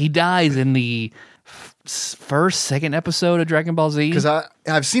died. He dies in the second episode of Dragon Ball Z. Because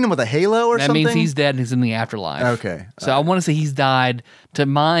I've seen him with a halo or something. That means he's dead and he's in the afterlife. Okay. So I want to say he's died, to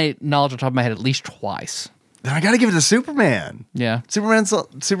my knowledge off the top of my head, at least twice. Then I got to give it to Superman. Yeah.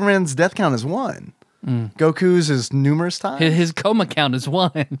 Superman's death count is 1. Goku's is numerous times. His coma count is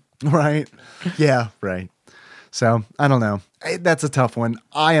 1. Right. Yeah, right. So, I don't know. That's a tough one.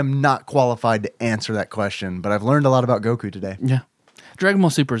 I am not qualified to answer that question, but I've learned a lot about Goku today. Yeah. Dragon Ball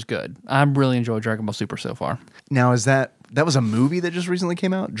Super is good. I really enjoyed Dragon Ball Super so far. Now, is that was a movie that just recently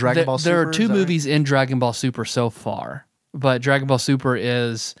came out? Dragon Ball Super? There are 2 movies in Dragon Ball Super so far, but Dragon Ball Super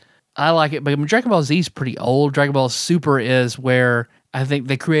is, I like it, but Dragon Ball Z is pretty old. Dragon Ball Super is where I think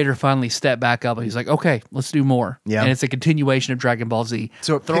the creator finally stepped back up and he's like, okay, let's do more. Yeah. And it's a continuation of Dragon Ball Z.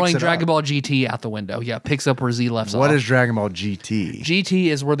 So it throwing picks it Dragon up. Ball GT out the window. Yeah, picks up where Z left off. What is Dragon Ball GT? GT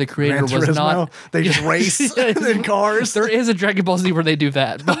is where the creator Gran was Turismo? not. They just race in cars. There is a Dragon Ball Z where they do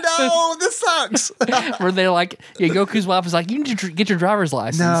that. No, this sucks. Where they're like, Goku's wife is like, you need to get your driver's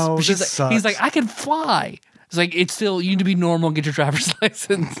license. No, But this sucks. He's like, I can fly. It's like, it's still, you need to be normal and get your driver's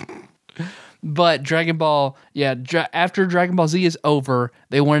license. But Dragon Ball, after Dragon Ball Z is over,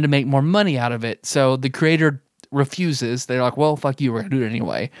 they wanted to make more money out of it. So the creator refuses. They're like, well, fuck you, we're going to do it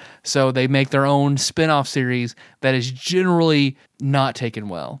anyway. So they make their own spin-off series that is generally not taken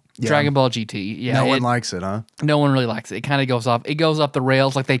well. Yeah. Dragon Ball GT. Yeah, No one likes it, huh? No one really likes it. It kind of goes off. It goes off the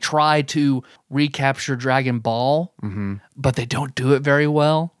rails. Like they try to recapture Dragon Ball, but they don't do it very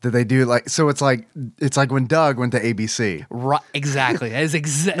well. Did they do like so? It's like when Doug went to ABC. Right, exactly. That is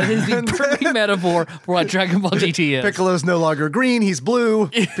the perfect metaphor for what Dragon Ball GT is. Piccolo's no longer green; he's blue.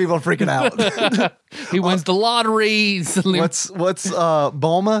 People are freaking out. He wins the lottery. What's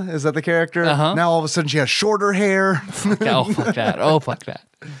Bulma? Is that the character? Uh-huh. Now all of a sudden she has shorter hair. Oh fuck that! Oh fuck that!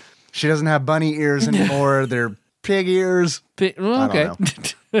 She doesn't have bunny ears anymore. They're pig ears. Okay.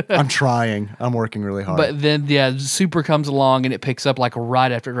 I'm trying. I'm working really hard. But then, Super comes along and it picks up like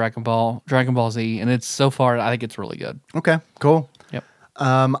right after Dragon Ball Z, and it's so far, I think it's really good. Okay, cool. Yep.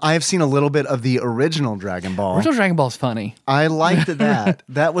 I have seen a little bit of the original Dragon Ball. Original Dragon Ball is funny. I liked that.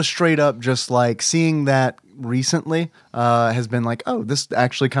 That was straight up just like seeing that recently has been like, oh, this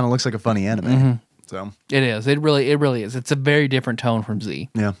actually kind of looks like a funny anime. So It is. It really is. It's a very different tone from Z.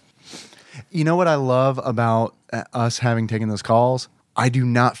 yeah. You know what I love about us having taken those calls? I do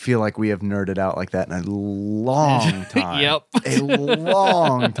not feel like we have nerded out like that in a long time. Yep. A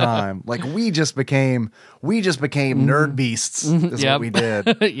long time. Like we just became nerd beasts is Yep. what we did.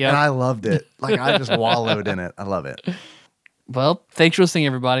 Yep. And I loved it. Like I just wallowed in it. I love it. Well, thanks for listening,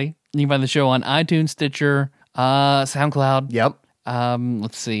 everybody. You can find the show on iTunes, Stitcher, SoundCloud. Yep.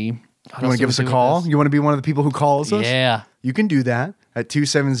 Let's see. You want to give us a call? You want to be one of the people who calls us? Yeah. You can do that at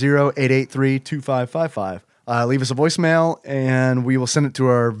 270-883-2555. Leave us a voicemail, and we will send it to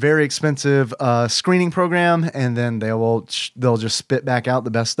our very expensive screening program, and then they'll just spit back out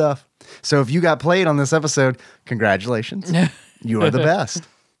the best stuff. So if you got played on this episode, congratulations. You are the best.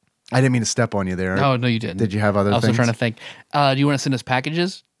 I didn't mean to step on you there. Oh, no, you didn't. Did you have other things? I was trying to think. Do you want to send us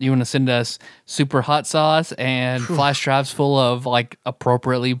packages? Do you want to send us super hot sauce and flash drives full of like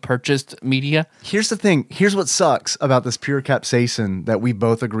appropriately purchased media? Here's the thing. Here's what sucks about this pure capsaicin that we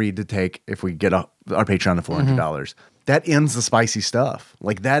both agreed to take if we get our Patreon to $400. That ends the spicy stuff.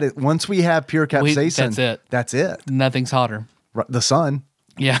 Like that is, once we have pure capsaicin, that's it. That's it. Nothing's hotter. The sun.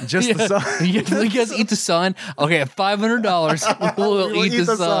 Yeah. Just the sun. You guys eat the sun? Okay, at $500, we'll eat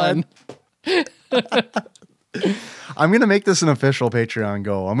the sun. I'm going to make this an official Patreon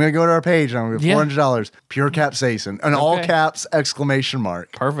goal. I'm going to go to our page and I'm going to $400, pure capsaicin, an all caps exclamation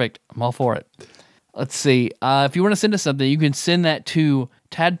mark. Perfect. I'm all for it. Let's see. If you want to send us something, you can send that to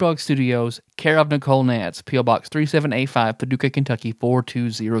Tadpog Studios, care of Nicole Nance, P.O. Box 3785, Paducah, Kentucky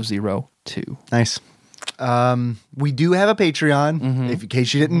 42002. Nice. We do have a Patreon, if in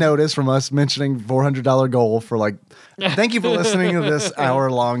case you didn't notice from us mentioning $400 goal for like, thank you for listening to this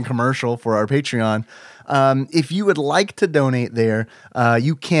hour-long commercial for our Patreon. If you would like to donate there,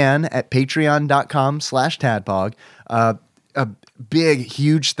 you can at patreon.com/tadpog. A big,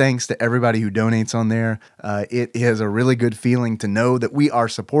 huge thanks to everybody who donates on there. It is a really good feeling to know that we are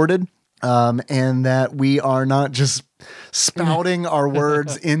supported and that we are not just spouting our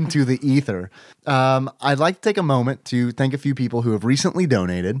words into the ether. I'd like to take a moment to thank a few people who have recently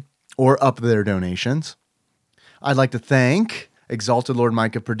donated or upped their donations. I'd like to thank Exalted Lord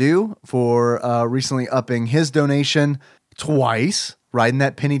Micah Purdue for recently upping his donation twice, riding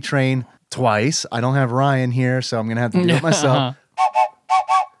that penny train twice. I don't have Ryan here, so I'm going to have to do it myself.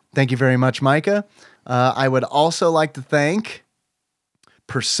 Thank you very much, Micah. I would also like to thank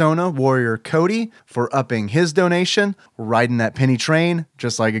Persona Warrior Cody for upping his donation, riding that penny train,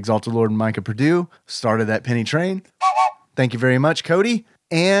 just like Exalted Lord Micah Purdue started that penny train. Thank you very much, Cody.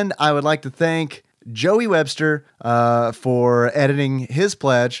 And I would like to thank Joey Webster for editing his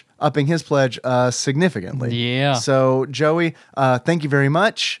pledge, upping his pledge significantly. Yeah. So, Joey, thank you very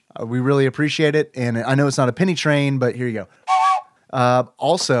much. We really appreciate it. And I know it's not a penny train, but here you go.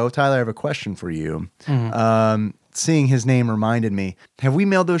 Also, Tyler, I have a question for you. Seeing his name reminded me. Have we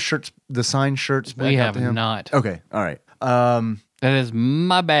mailed those shirts, the signed shirts back We out have to him? not. Okay. All right. That is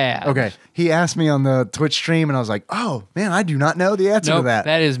my bad. Okay. He asked me on the Twitch stream, and I was like, oh, man, I do not know the answer to Nope, that.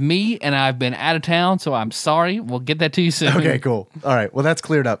 that is me, and I've been out of town, so I'm sorry. We'll get that to you soon. Okay, cool. All right. Well, that's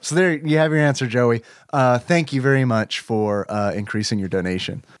cleared up. So there you have your answer, Joey. Thank you very much for increasing your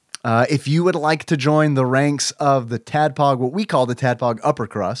donation. If you would like to join the ranks of the Tadpog, what we call the Tadpog upper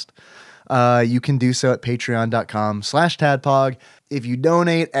crust, you can do so at patreon.com/tadpog. If you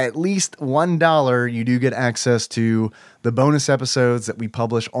donate at least $1, you do get access to the bonus episodes that we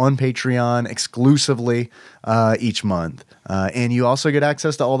publish on Patreon exclusively each month. And you also get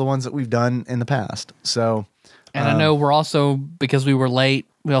access to all the ones that we've done in the past. So, And I know we're also, because we were late,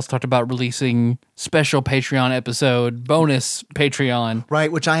 we also talked about releasing special Patreon episode, bonus Patreon. right,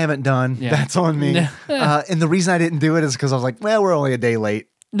 which I haven't done. Yeah. That's on me. And the reason I didn't do it is because I was like, well, we're only a day late.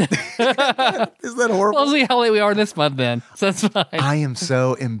 Is that horrible? We'll see how late we are this month then. So that's fine. I am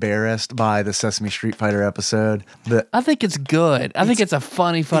so embarrassed by the Sesame Street Fighter episode. I think it's good. I think it's a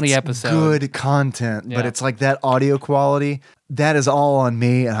funny It's episode. good content, but Yeah. it's like that audio quality. That is all on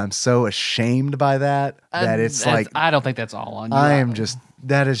me, and I'm so ashamed by that. It's like I don't think that's all on you. I am just.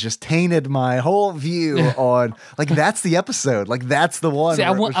 That has just tainted my whole view on like that's the episode. Like that's the one. See,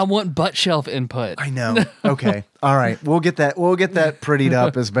 I where it was- want butt shelf input. I know. Okay. All right. We'll get that prettied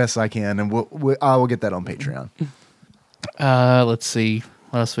up as best I can, and I will get that on Patreon. Let's see.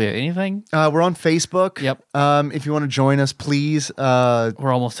 What else do we have? Anything? We're on Facebook. Yep. If you want to join us, please. We're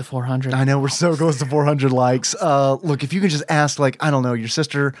almost to 400. I know we're so close to 400 likes. Look, if you can just ask, like, I don't know, your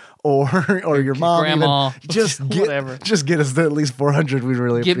sister or your mom, grandma, even, just whatever. just get us to at least 400. We'd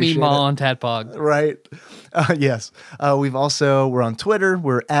really Get me appreciate Ma it. on Tadpog. Right. Yes. We're on Twitter.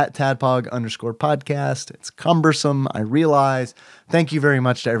 We're at Tadpog_podcast. It's cumbersome. I realize. Thank you very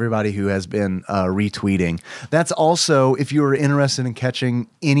much to everybody who has been retweeting. That's also, if you are interested in catching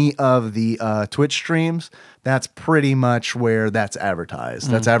any of the Twitch streams, that's pretty much where that's advertised.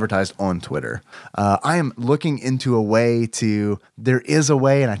 That's advertised on Twitter. I am looking into there is a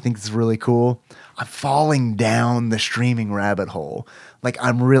way, and I think it's really cool. I'm falling down the streaming rabbit hole. Like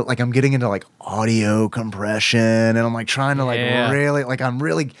I'm getting into like audio compression, and I'm like trying to Yeah. I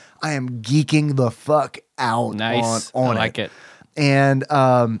am geeking the fuck out Nice. on I like it. And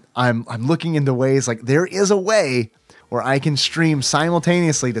I'm looking into ways like there is a way where I can stream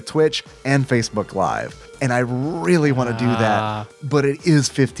simultaneously to Twitch and Facebook Live. And I really want to do that, but it is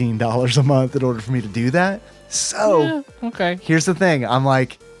 $15 a month in order for me to do that. So Okay. here's the thing. I'm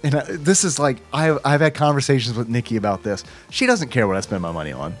like, and this is like, I've had conversations with Nikki about this. She doesn't care what I spend my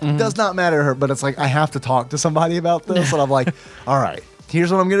money on. It does not matter to her, but it's like, I have to talk to somebody about this. And I'm like, all right,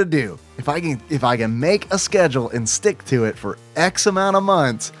 here's what I'm going to do. If I can make a schedule and stick to it for X amount of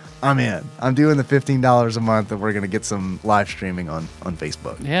months, I'm in. I'm doing the $15 a month, and we're going to get some live streaming on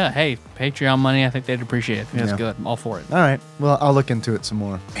Facebook. Yeah. Hey, Patreon money. I think they'd appreciate it. That's Yeah. good. I'm all for it. All right. Well, I'll look into it some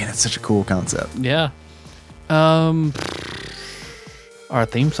more. Man, it's such a cool concept. Yeah. Our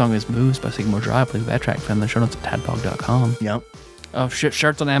theme song is Moves by Sigmore Drive. Please that track from the show notes at tadpog.com. Yep. Oh,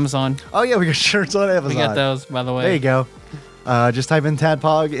 shirts on Amazon. Oh yeah, we got shirts on Amazon. We got those, by the way. There you go. Just type in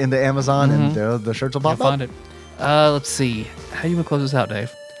Tadpog into Amazon and the shirts will You'll pop up. find it. Let's see. How you gonna close this out,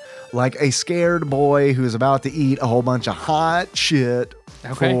 Dave? Like a scared boy who's about to eat a whole bunch of hot shit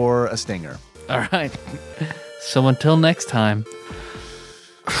Okay. for a stinger. All right. So until next time.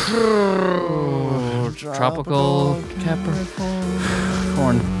 Tropical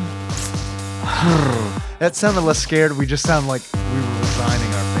Capricorn. That sounded less scared. We just sound like we were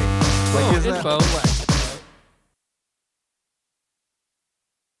resigning our fate. Like, isn't that-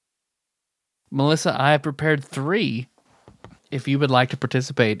 Melissa, I have prepared 3 if you would like to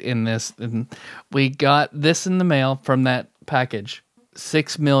participate in this. And we got this in the mail from that package.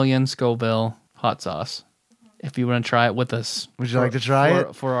 6 million Scoville hot sauce. If you want to try it with us. Would you like to try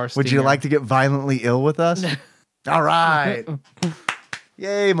it? For our Would you stinger. like to get violently ill with us? All right.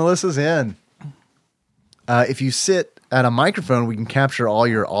 Yay, Melissa's in. If you sit at a microphone, we can capture all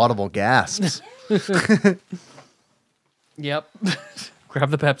your audible gasps. Yep. Grab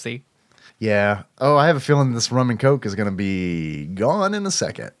the Pepsi. Yeah. Oh, I have a feeling this rum and coke is going to be gone in a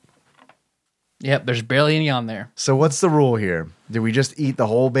second. Yep, there's barely any on there. So what's the rule here? Do we just eat the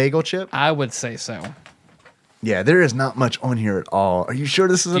whole bagel chip? I would say so. Yeah, there is not much on here at all. Are you sure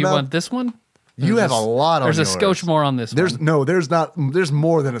this is Do you enough? want this one? You have a lot on There's yours. a scotch more on this There's one. no, there's not. There's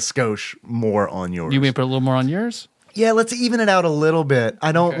more than a scotch more on yours. You mean put a little more on yours? Yeah, let's even it out a little bit.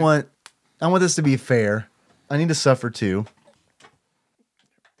 I don't Okay. want. I want this to be fair. I need to suffer too.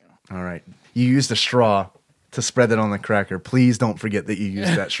 All right, you used a straw to spread that on the cracker. Please don't forget that you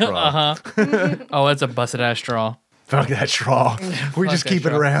used that straw. Oh, it's a busted ass straw. Fuck that straw. We just Fuck that keep it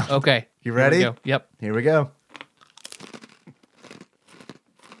straw. around. Okay. You Here we ready? go. Yep. Here we go.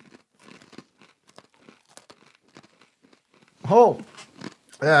 Oh,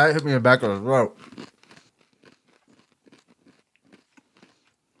 yeah, it hit me in the back of the throat.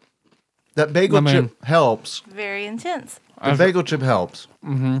 That bagel I mean- chip helps. Very intense. The bagel chip helps.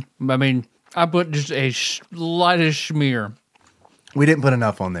 I mean, I put just a slightest smear. We didn't put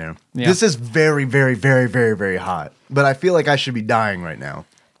enough on there. Yeah. This is very, very, very, very, very hot. But I feel like I should be dying right now.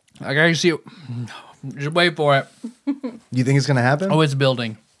 I gotta see it. Just wait for it. You think it's going to happen? Oh, it's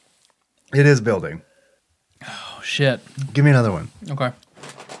building. It is building. Oh, shit. Give me another one. Okay.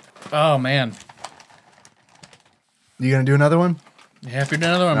 Oh, man. You going to do another one? Yeah, if you're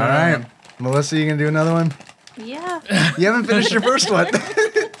doing another one. All right. Melissa, you going to do another one? Yeah. You haven't finished your first one.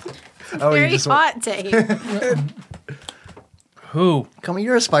 Oh, Very just want- hot, Dave. Who? Come on,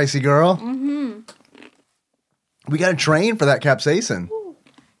 you're a spicy girl. Mm-hmm. We got to train for that capsaicin.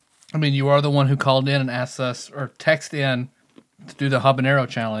 I mean, you are the one who called in and asked us, or texted in to do the habanero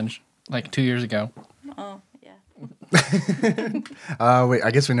challenge like 2 years ago. Oh, yeah. Wait,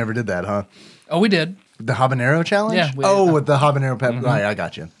 I guess we never did that, huh? Oh, we did. The habanero challenge? Yeah, we Oh, did. with the habanero pepper. Right, I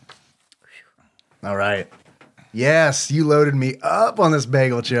got you. All right. Yes, you loaded me up on this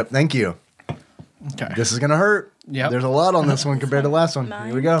bagel chip. Thank you. Okay. This is going to hurt. Yep. There's a lot on this one compared to the last one. Mine.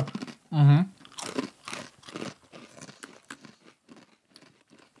 Here we go.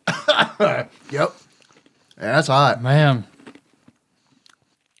 Yep. Yeah, that's hot. Man.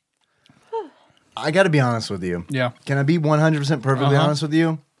 I got to be honest with you. Yeah. Can I be 100% perfectly Uh-huh. honest with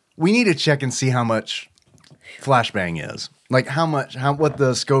you? We need to check and see how much flashbang is. Like what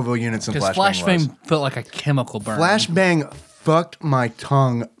the Scoville units in Because flashbang was. flashbang felt like a chemical burn. Flashbang fucked my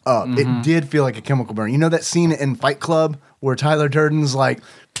tongue up. It did feel like a chemical burn. You know that scene in Fight Club where Tyler Durden's like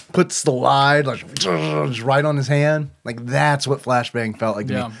puts the lide like right on his hand? Like that's what flashbang felt like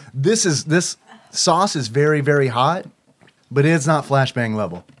to Yeah. me. This sauce is very, very hot, but it's not flashbang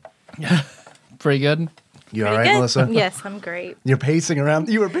level. Pretty good. You all Pretty right, good? Melissa? Yes, I'm great. You're pacing around.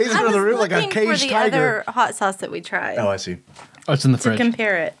 You were pacing I around the was room like a looking for caged the tiger. other hot sauce that we tried Oh, I see. Oh, it's in the to fridge.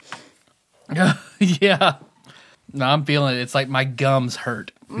 compare it. Yeah. No, I'm feeling it. It's like my gums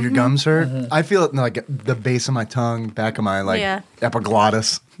hurt. Your gums hurt? I feel it in like the base of my tongue, back of my Yeah.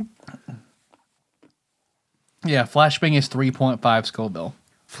 epiglottis. Yeah, flashbang is 3.5 Scoville.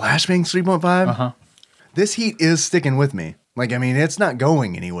 Flashbang's 3.5? Uh-huh. This heat is sticking with me. Like, I mean, it's not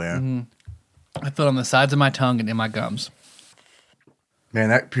going anywhere. I feel it on the sides of my tongue and in my gums. Man,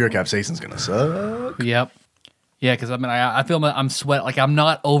 that pure capsaicin's gonna suck. Yep. Yeah, because I mean, I feel I'm sweat. Like I'm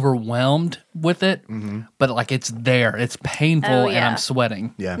not overwhelmed with it, but like it's there. It's painful, Oh, and yeah. I'm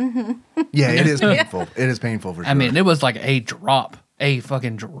sweating. Yeah. Yeah, it is painful. It is painful for sure. I mean, it was like a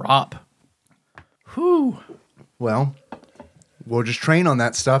fucking drop. Whew. well, we'll just train on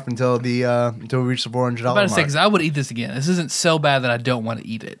that stuff until we reach the $400 I'm about to say, mark. because I would eat this again. This isn't so bad that I don't want to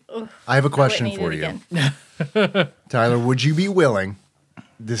eat it. I have a I question wouldn't for eat you. it again. Tyler, would you be willing?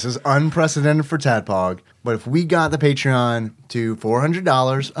 This is unprecedented for Tadpog. But if we got the Patreon to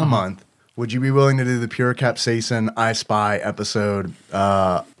 $400 a month, would you be willing to do the Pure Capsaicin I Spy episode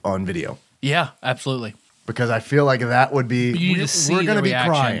on video? Yeah, absolutely. Because I feel like that would be... You need to see we're going to the be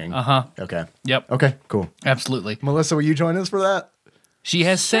reaction. crying. Uh-huh. Okay. Yep. Okay, cool. Absolutely. Melissa, will you join us for that? She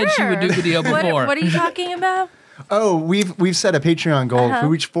has said she would do video before. What are you talking about? Oh, we've set a Patreon goal. If we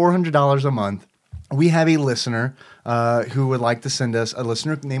reach $400 a month, we have a listener who would like to send us, a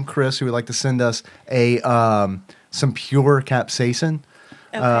listener named Chris, who would like to send us a some pure capsaicin,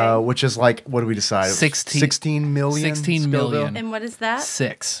 which is like, what do we decide? 16 million? 16 million. And what is that?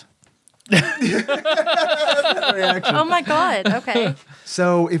 6. Oh my God. Okay.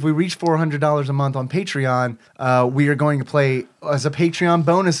 So if we reach $400 a month on Patreon, we are going to play, as a Patreon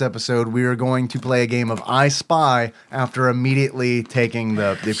bonus episode, we are going to play a game of I Spy after immediately taking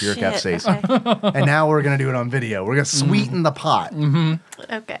the pure capsaicin. Okay. And now we're going to do it on video. We're going to sweeten the pot.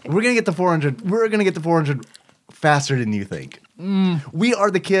 Okay. We're going to get to 400. We're going to get to 400 faster than you think. We are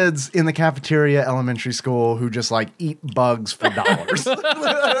the kids in the cafeteria elementary school who just like eat bugs for dollars.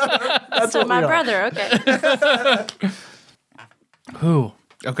 That's So what my we are. brother. Okay. Who?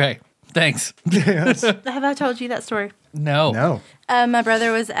 Okay. Thanks. Have I told you that story? No. No. My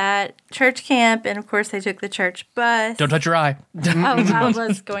brother was at church camp, and of course they took the church bus. Don't touch your eye. I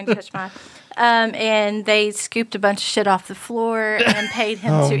was going to touch mine. And they scooped a bunch of shit off the floor and paid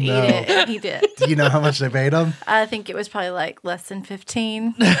him to eat it, and he did. Do you know how much they paid him? I think it was probably like less than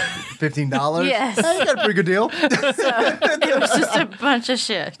 15. $15? Yes. Hey, you got a pretty good deal. So it was just a bunch of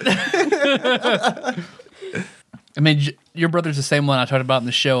shit. I mean, your brother's the same one I talked about in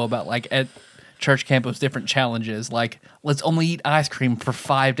the show about like at church camp was different challenges. Like, let's only eat ice cream for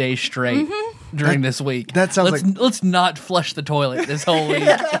 5 days straight during this week. that sounds let's not flush the toilet this whole week.